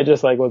 Yeah, it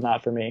just like was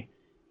not for me.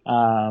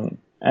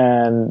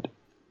 And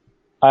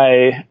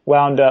I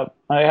wound up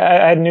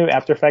I had new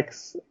After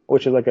Effects,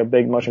 which is like a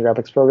big motion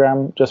graphics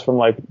program, just from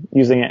like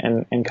using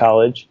it in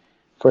college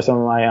for some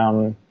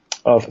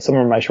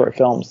of my short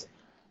films.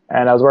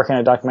 And I was working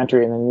on a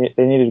documentary, and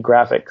they needed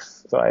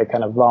graphics, so I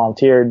kind of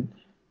volunteered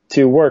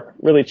to work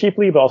really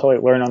cheaply, but also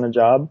like learn on the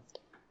job.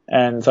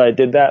 And so I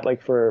did that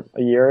like for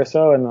a year or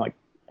so, and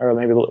or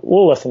maybe a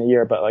little less than a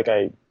year, but like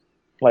I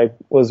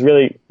was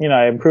really,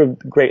 I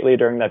improved greatly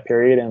during that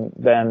period, and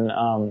then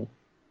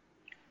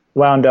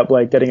wound up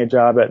like getting a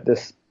job at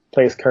this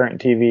place, Current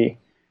TV,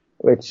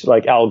 which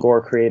like Al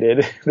Gore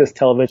created, this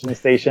television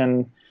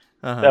station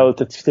that was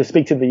to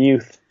speak to the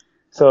youth.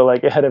 So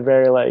like it had a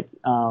very like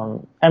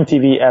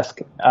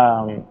MTV-esque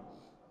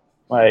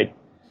like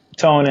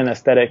tone and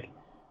aesthetic.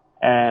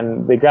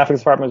 And the graphics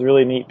department was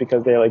really neat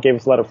because they like gave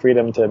us a lot of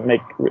freedom to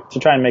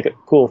try and make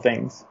cool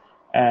things.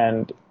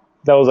 And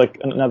that was like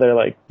another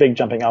like big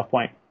jumping off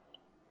point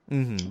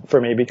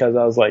for me, because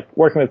I was like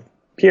working with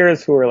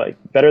peers who were like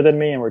better than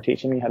me and were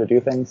teaching me how to do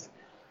things.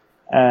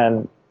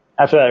 And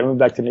after that, I moved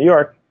back to New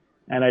York,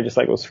 and I just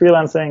like was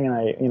freelancing,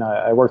 and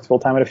I worked full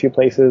time at a few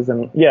places,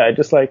 and yeah, I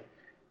just like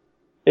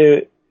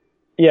it.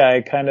 Yeah,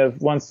 I kind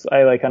of once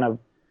I like kind of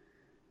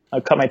I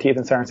cut my teeth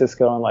in San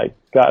Francisco and like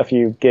got a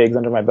few gigs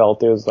under my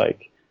belt. It was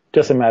like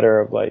just a matter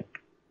of like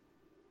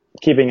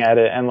keeping at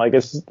it, and like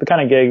it's the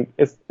kind of gig,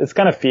 it's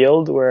kind of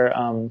field where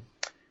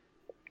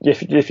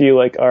if you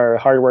like are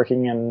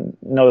hardworking and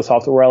know the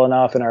software well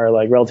enough and are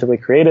like relatively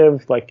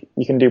creative, like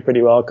you can do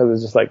pretty well, because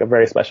it's just like a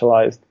very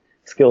specialized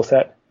skill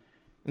set.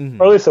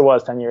 Or at least it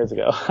was 10 years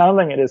ago. I don't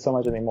think it is so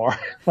much anymore.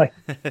 Like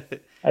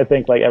I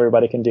think like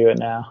everybody can do it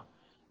now.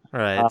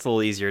 Right, it's a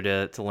little easier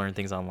to learn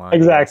things online.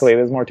 Exactly,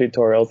 there's more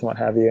tutorials and what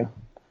have you.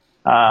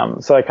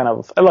 So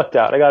I lucked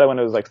out. I got it when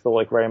it was like still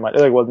like very much,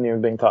 it like wasn't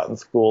even being taught in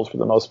schools for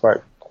the most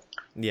part.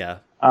 Yeah.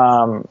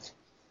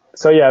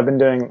 So yeah, I've been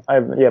doing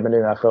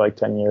that for like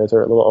 10 years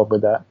or a little over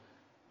that.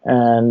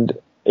 And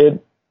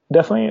it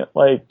definitely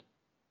like,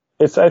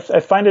 I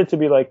find it to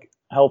be like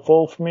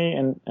helpful for me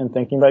in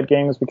thinking about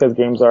games, because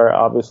games are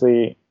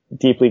obviously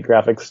deeply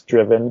graphics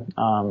driven.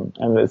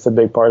 And it's a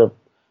big part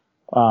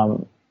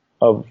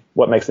of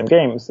what makes them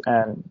games.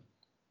 And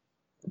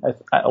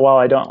while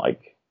I don't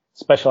like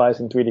specialize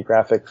in 3D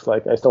graphics,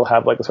 like I still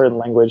have like a certain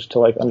language to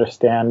like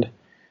understand,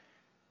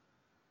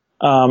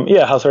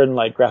 how certain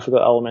like graphical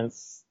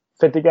elements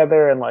fit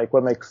together and like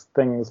what makes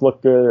things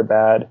look good or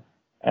bad.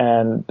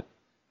 And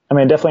I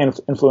mean, it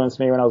definitely influenced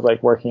me when I was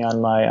like working on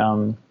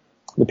my,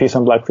 the piece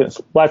on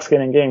black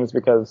skin in games,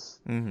 because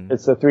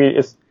it's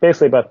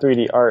basically about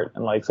 3D art,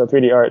 and like, so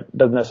 3D art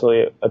doesn't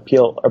necessarily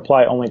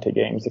apply only to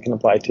games. It can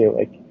apply to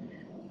like,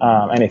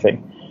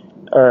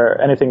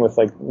 anything with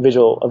like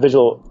a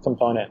visual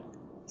component.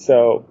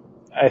 So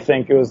I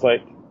think it was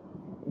like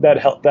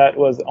that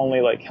was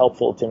only like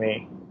helpful to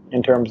me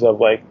in terms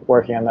of like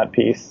working on that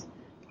piece.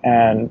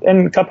 And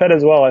Cuphead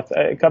as well.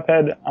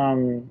 Cuphead,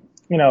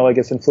 like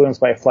it's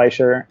influenced by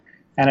Fleischer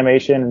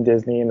animation and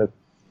Disney in the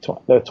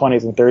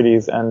 20s and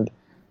 30s, and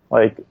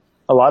like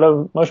a lot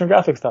of motion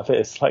graphic stuff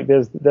is like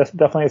there's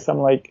definitely some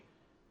like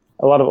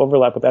a lot of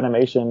overlap with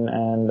animation,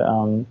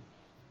 and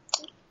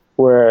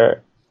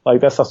where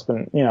like that stuff's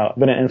been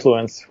an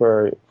influence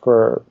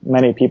for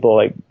many people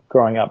like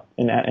growing up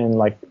in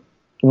like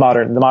the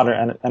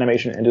modern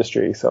animation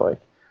industry. So like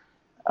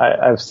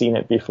I've seen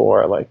it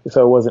before, like,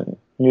 so it wasn't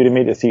new to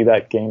me to see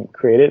that game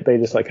created. They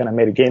just like kind of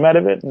made a game out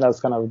of it, and that was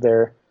kind of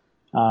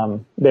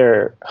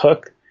their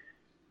hook.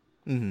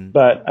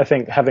 But I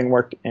think having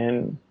worked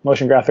in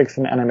motion graphics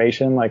and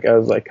animation, like I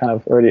was like kind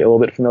of already a little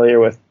bit familiar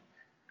with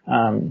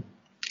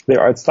their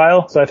art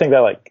style. So I think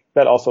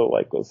that also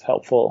like was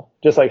helpful,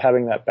 just like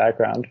having that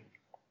background.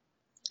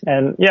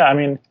 And yeah, I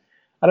mean,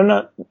 I don't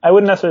know, I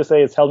wouldn't necessarily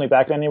say it's held me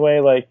back in any way.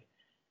 Like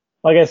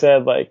I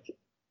said, like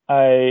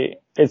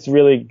it's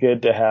really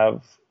good to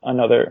have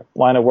another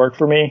line of work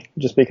for me,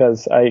 just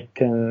because it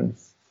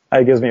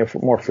gives me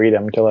more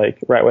freedom to like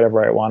write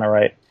whatever I want to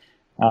write.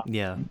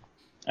 Yeah.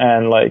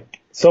 And like,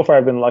 so far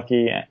I've been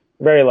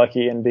very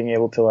lucky in being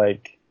able to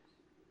like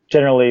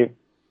generally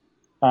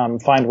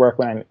find work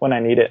when I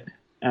need it.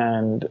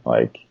 And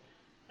like,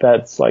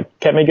 that's like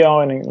kept me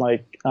going, and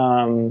like,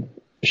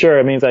 sure,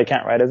 it means I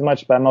can't write as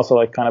much, but I'm also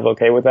like kind of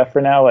okay with that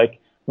for now. Like,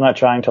 I'm not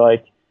trying to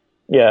like,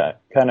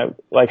 kind of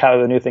like have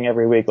a new thing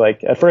every week.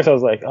 Like at first I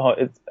was like, oh,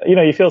 it's,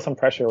 you feel some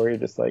pressure where you're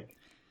just like,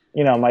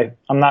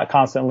 I'm not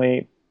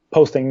constantly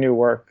posting new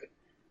work.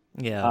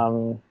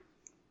 Yeah.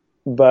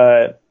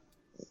 But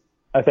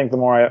I think the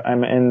more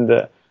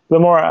the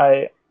more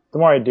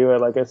I do it,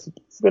 like it's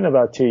been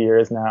about 2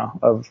 years now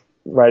of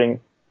writing,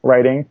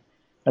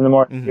 and the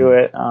more I do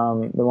it,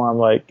 the more I'm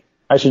like,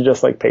 I should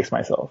just like pace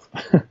myself.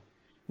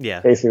 Yeah.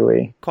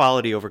 Basically.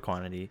 Quality over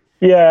quantity.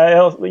 Yeah. I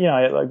don't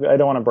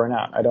want to burn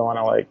out. I don't want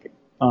to like,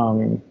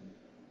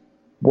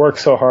 work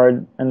so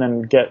hard and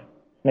then get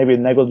maybe a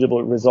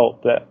negligible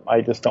result that I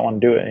just don't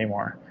want to do it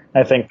anymore.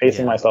 I think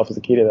pacing myself is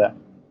the key to that.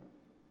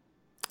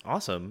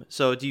 Awesome.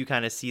 So do you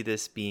kind of see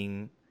this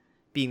being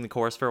the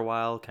course for a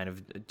while, kind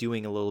of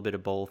doing a little bit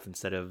of both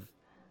instead of,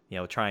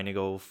 trying to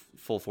go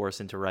full force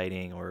into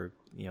writing, or,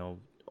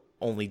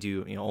 only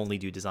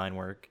do design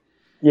work?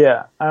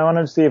 Yeah. I want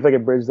to see if I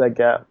could bridge that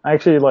gap.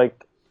 Actually,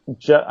 like,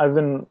 I've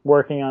been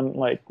working on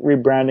like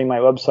rebranding my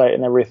website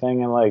and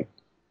everything. And like,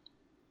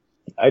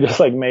 I just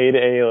like made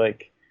a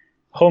like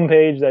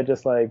homepage that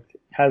just like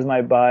has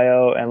my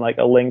bio and like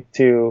a link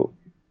to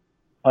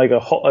like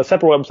a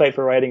separate website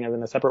for writing and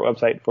then a separate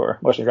website for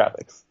motion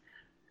graphics.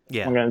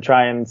 Yeah. I'm going to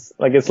try and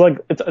like, it's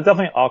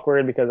definitely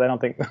awkward because I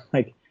don't think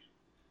like,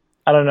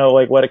 I don't know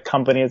like what a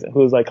company is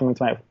who's like coming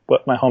to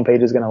what my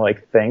homepage is going to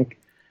like think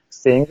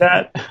seeing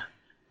that.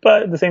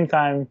 But at the same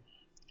time,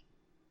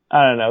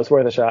 I don't know, it's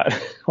worth a shot.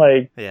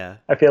 Like, yeah,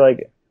 I feel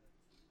like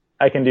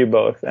I can do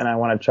both, and I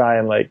want to try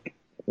and like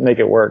make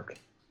it work.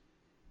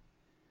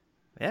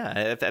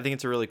 Yeah, I think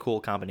it's a really cool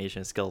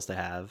combination of skills to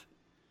have.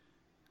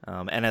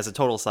 And as a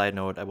total side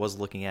note, I was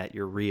looking at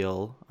your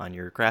reel on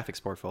your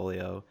graphics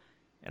portfolio,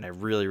 and I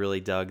really, really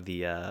dug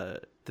the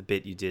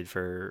bit you did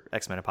for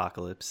X-Men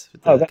Apocalypse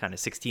with the kind of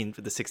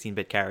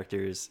 16-bit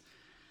characters.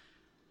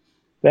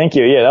 Thank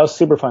you. Yeah, that was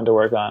super fun to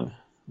work on.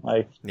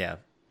 Like, yeah,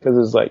 because it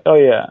was like, oh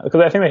yeah,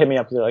 because I think they hit me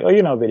up. They're like, oh,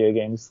 you know, video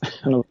games.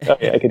 And I'm like, oh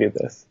yeah, I could do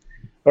this.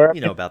 Or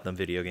you know about them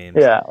video games.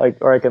 Yeah, like,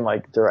 or I can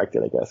like direct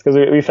it, I guess, because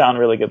we found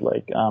really good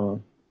like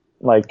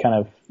kind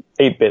of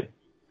 8-bit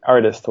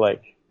artists to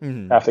like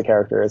craft the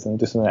characters and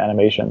do some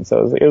animation.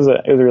 So it was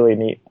a really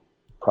neat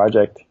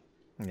project.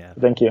 Yeah.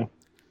 Thank you.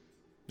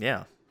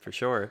 Yeah, for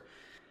sure.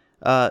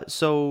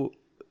 So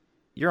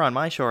you're on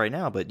my show right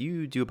now, but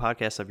you do a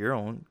podcast of your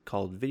own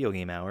called Video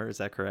Game Hour. Is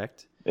that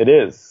correct? It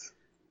is.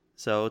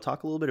 So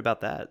talk a little bit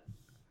about that.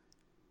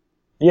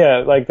 Yeah,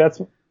 like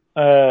that's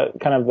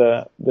kind of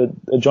the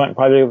joint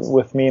project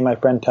with me and my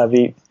friend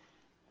Tavit,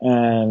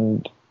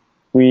 and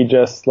we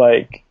just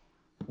like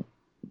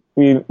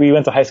we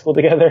went to high school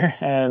together,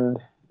 and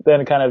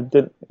then kind of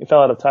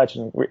fell out of touch,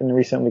 and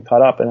recently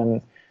caught up, and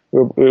then we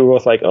were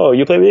both like, oh,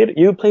 you play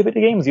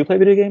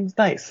video games,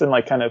 nice, and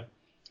like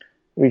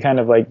we kind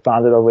of like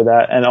bonded over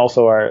that, and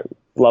also our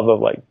love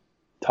of like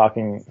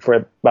talking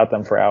about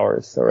them for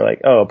hours. So we're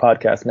like, oh, a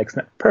podcast makes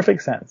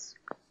perfect sense.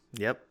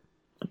 Yep.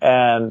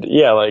 And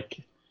yeah, like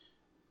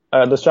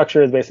the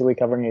structure is basically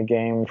covering a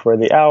game for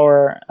the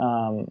hour,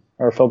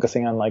 or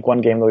focusing on like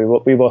one game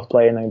that we both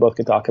play and then we both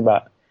could talk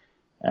about.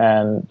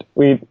 And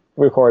we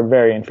record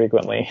very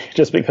infrequently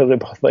just because we're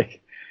both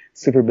like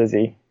super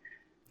busy.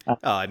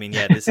 I mean,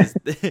 yeah, this is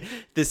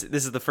this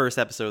is the first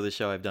episode of the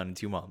show I've done in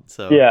 2 months.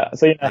 So yeah,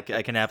 so I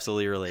can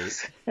absolutely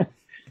relate.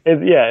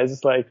 It's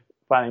just like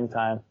finding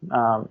time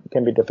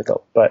can be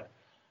difficult, but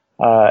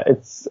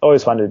it's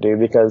always fun to do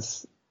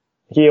because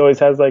he always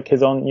has like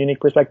his own unique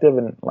perspective,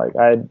 and like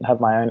I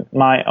have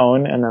my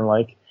own, and then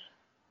like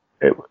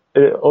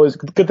it always,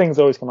 good things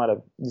always come out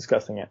of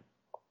discussing it,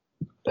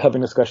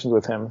 having discussions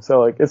with him. So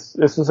like it's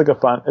just like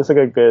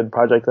a good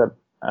project that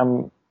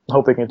I'm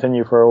hoping to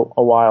continue for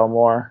a while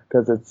more,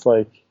 because it's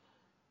like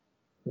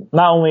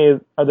not only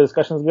are the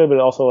discussions good, but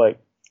it also like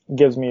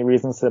gives me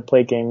reasons to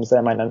play games that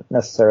I might not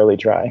necessarily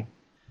try.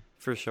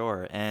 For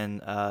sure.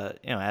 And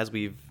as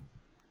we've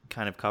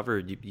kind of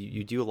covered,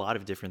 you do a lot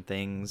of different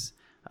things.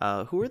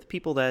 Who are the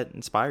people that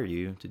inspire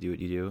you to do what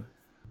you do?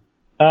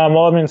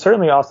 Well, I mean,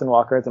 certainly Austin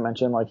Walker, as I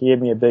mentioned, like he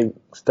gave me a big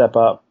step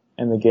up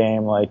in the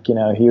game. Like, you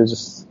know, he was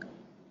just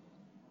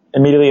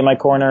immediately in my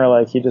corner.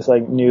 Like he just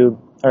like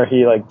knew, or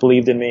he like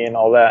believed in me and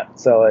all that.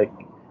 So like,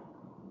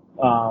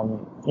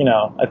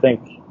 I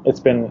think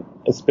it's been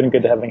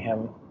good having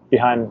him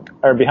behind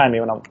me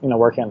when I'm,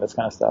 working on this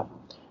kind of stuff.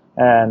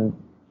 And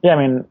yeah,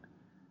 I mean,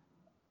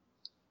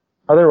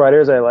 other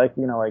writers I like,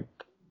 like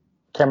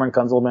Cameron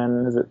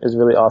Kunzelman is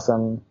really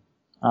awesome.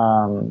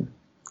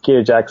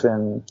 Keita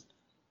Jackson,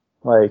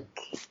 like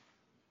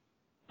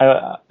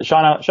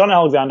Sean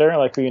Alexander,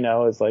 like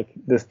who is like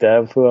this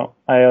dev who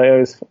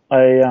I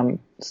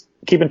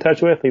keep in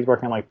touch with. He's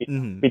working on like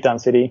Beatdown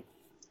City,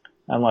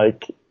 and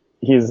like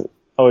he's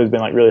always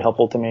been like really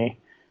helpful to me.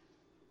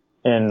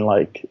 And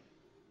like,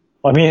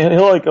 I mean,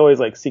 he'll like always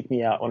like seek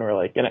me out when we're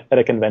like at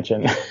a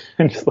convention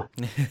and just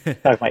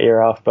like talk my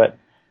ear off. But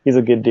he's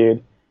a good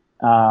dude.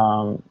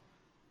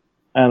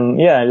 And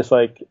yeah, just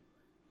like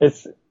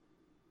it's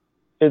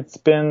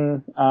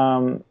been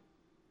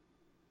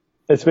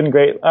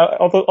great.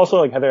 Also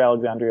like Heather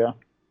Alexandria.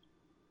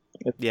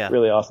 It's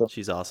really awesome.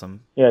 She's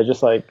awesome. Yeah,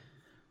 just like,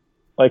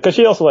 cause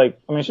she also like,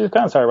 I mean, she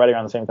kind of started writing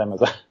around the same time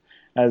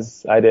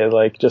as I did,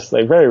 like just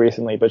like very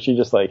recently, but she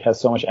just like has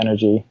so much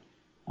energy.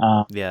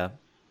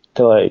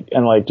 To like,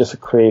 and like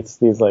just creates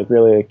these like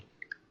really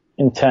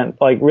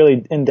like,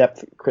 really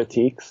in-depth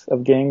critiques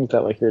of games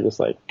that like you're just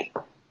like,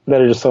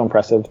 that are just so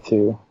impressive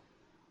to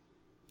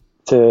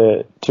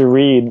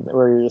read,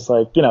 where you're just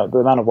like, the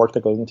amount of work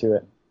that goes into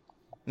it.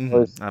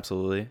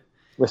 Absolutely.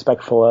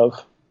 Respectful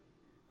of.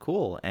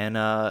 Cool. And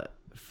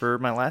for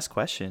my last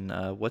question,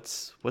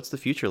 what's the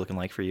future looking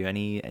like for you?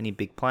 Any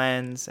big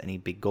plans? Any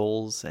big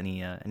goals?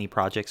 Any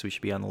projects we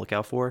should be on the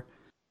lookout for?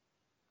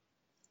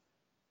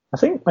 I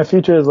think my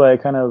future is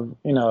like kind of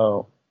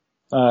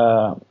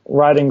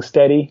riding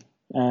steady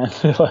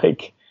and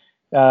like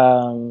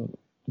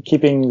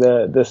keeping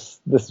this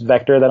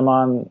vector that I'm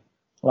on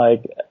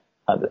like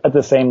at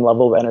the same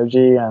level of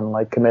energy and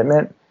like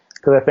commitment,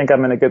 because I think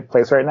I'm in a good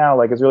place right now.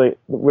 Like it's really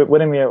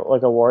winning the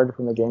like award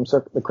from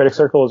the Critic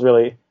Circle is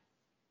really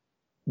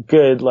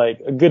good,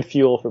 like a good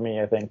fuel for me,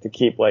 I think, to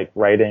keep like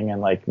writing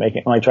and like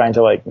making, like trying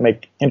to like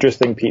make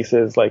interesting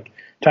pieces, like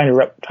trying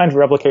to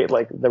replicate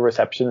like the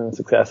reception and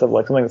success of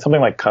like something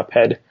like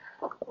Cuphead,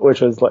 which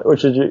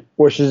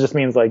just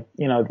means like,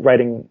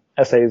 writing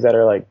essays that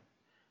are like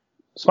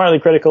smartly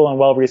critical and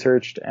well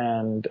researched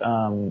and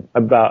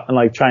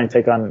like trying to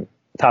take on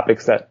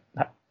topics that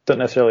don't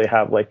necessarily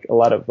have like a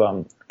lot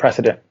of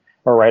precedent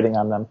or writing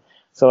on them.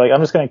 So like I'm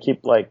just going to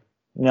keep like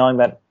nailing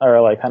that,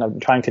 or like kind of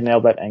trying to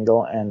nail that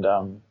angle. And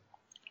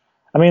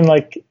I mean,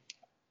 like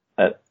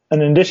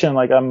in addition,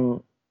 like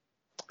I'm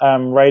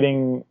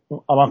writing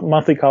a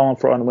monthly column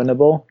for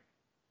Unwinnable.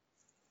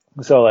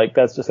 So like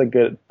that's just a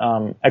good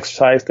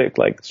exercise to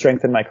like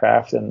strengthen my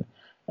craft and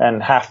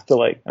have to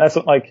like that's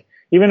what, like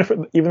even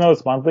though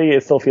it's monthly,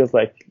 it still feels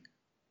like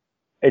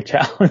a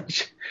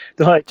challenge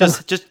to like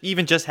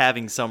just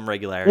having some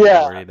regularity to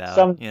worry about.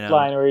 Some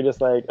line where you're just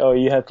like, oh,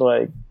 you have to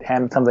like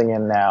hand something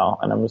in now,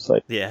 and I'm just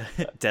like, yeah,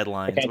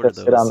 deadlines. I can't just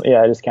sit on,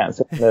 I just can't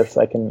sit on this.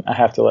 I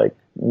have to like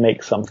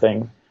make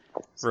something.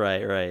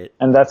 Right.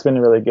 And that's been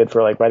really good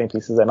for like writing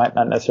pieces I might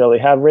not necessarily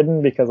have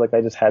written, because like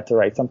I just had to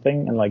write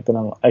something, and like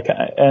then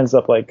it ends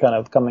up like kind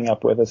of coming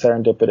up with a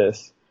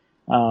serendipitous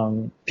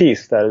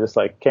piece that just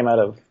like came out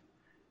of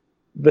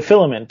the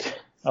filament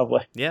of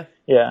like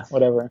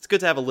whatever. It's good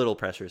to have a little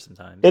pressure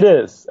sometimes. It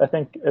is. I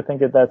think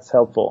that's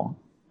helpful.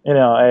 You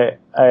know,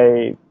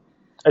 I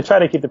try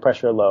to keep the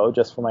pressure low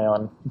just for my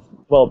own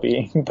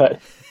well-being,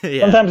 but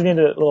sometimes you need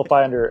a little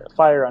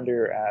fire under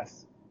your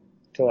ass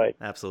to like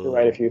absolutely to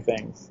write a few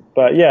things.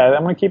 But yeah,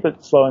 I'm gonna keep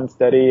it slow and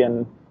steady,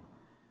 and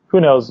who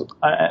knows?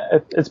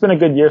 It's been a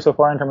good year so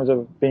far in terms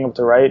of being able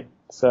to write.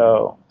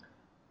 So,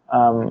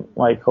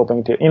 like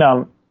hoping to, you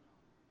know,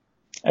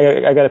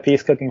 I got a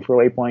piece cooking for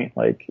Waypoint,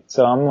 like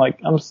so.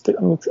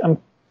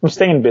 I'm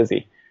staying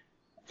busy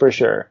for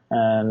sure,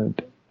 and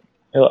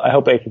I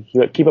hope I can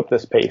keep up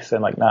this pace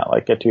and like not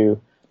like get too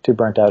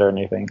burnt out or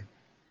anything.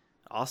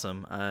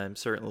 Awesome. I'm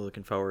certainly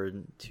looking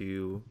forward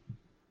to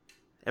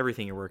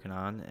everything you're working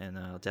on, and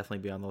I'll definitely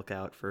be on the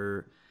lookout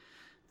for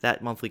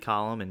that monthly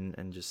column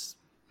and just,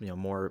 you know,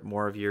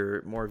 more of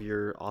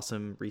your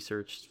awesome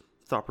research,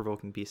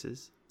 thought-provoking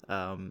pieces.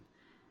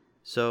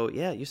 So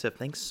yeah, Yusuf,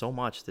 thanks so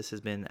much. This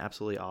has been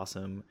absolutely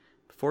awesome.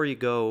 Before you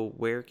go,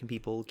 where can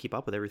people keep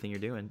up with everything you're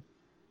doing?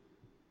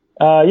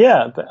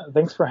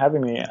 Thanks for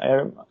having me.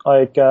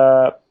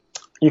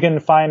 You can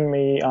find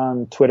me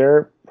on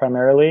Twitter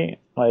primarily.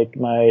 Like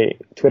my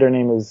Twitter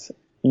name is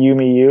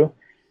YumiU,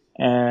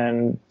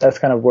 and that's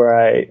kind of where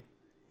I,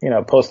 you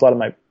know, post all of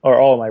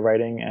my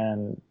writing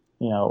and,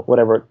 you know,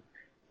 whatever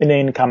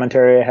inane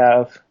commentary I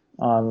have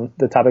on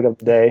the topic of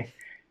the day.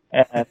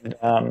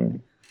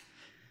 And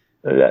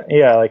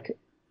like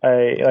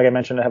I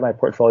mentioned, I have my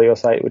portfolio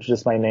site, which is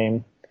just my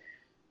name.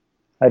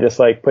 I just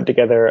like put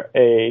together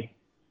a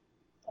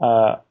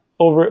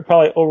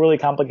probably overly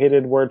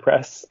complicated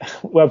WordPress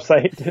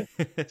website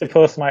to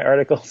post my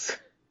articles.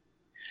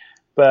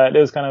 But it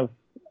was kind of,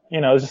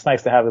 you know, it was just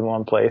nice to have them in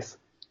one place.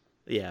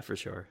 Yeah, for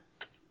sure.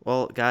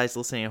 Well, guys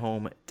listening at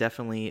home,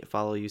 definitely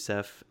follow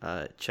Yusuf.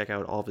 Check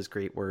out all of his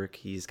great work.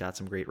 He's got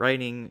some great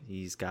writing.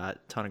 He's got a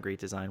ton of great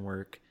design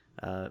work.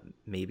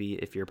 Maybe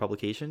if you're a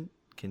publication,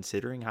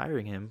 considering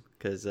hiring him,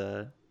 because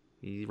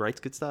he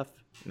writes good stuff,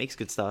 makes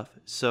good stuff.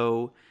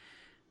 So,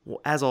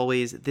 as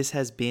always, this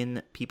has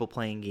been People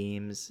Playing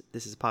Games.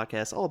 This is a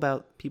podcast all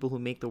about people who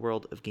make the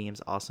world of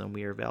games awesome.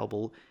 We are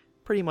available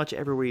pretty much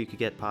everywhere you could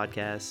get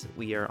podcasts.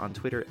 We are on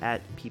Twitter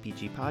at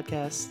PPG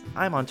Podcast.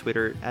 I'm on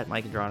Twitter at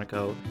Mike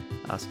Andronico.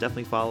 So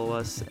definitely follow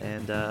us,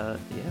 and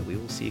we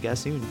will see you guys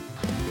soon.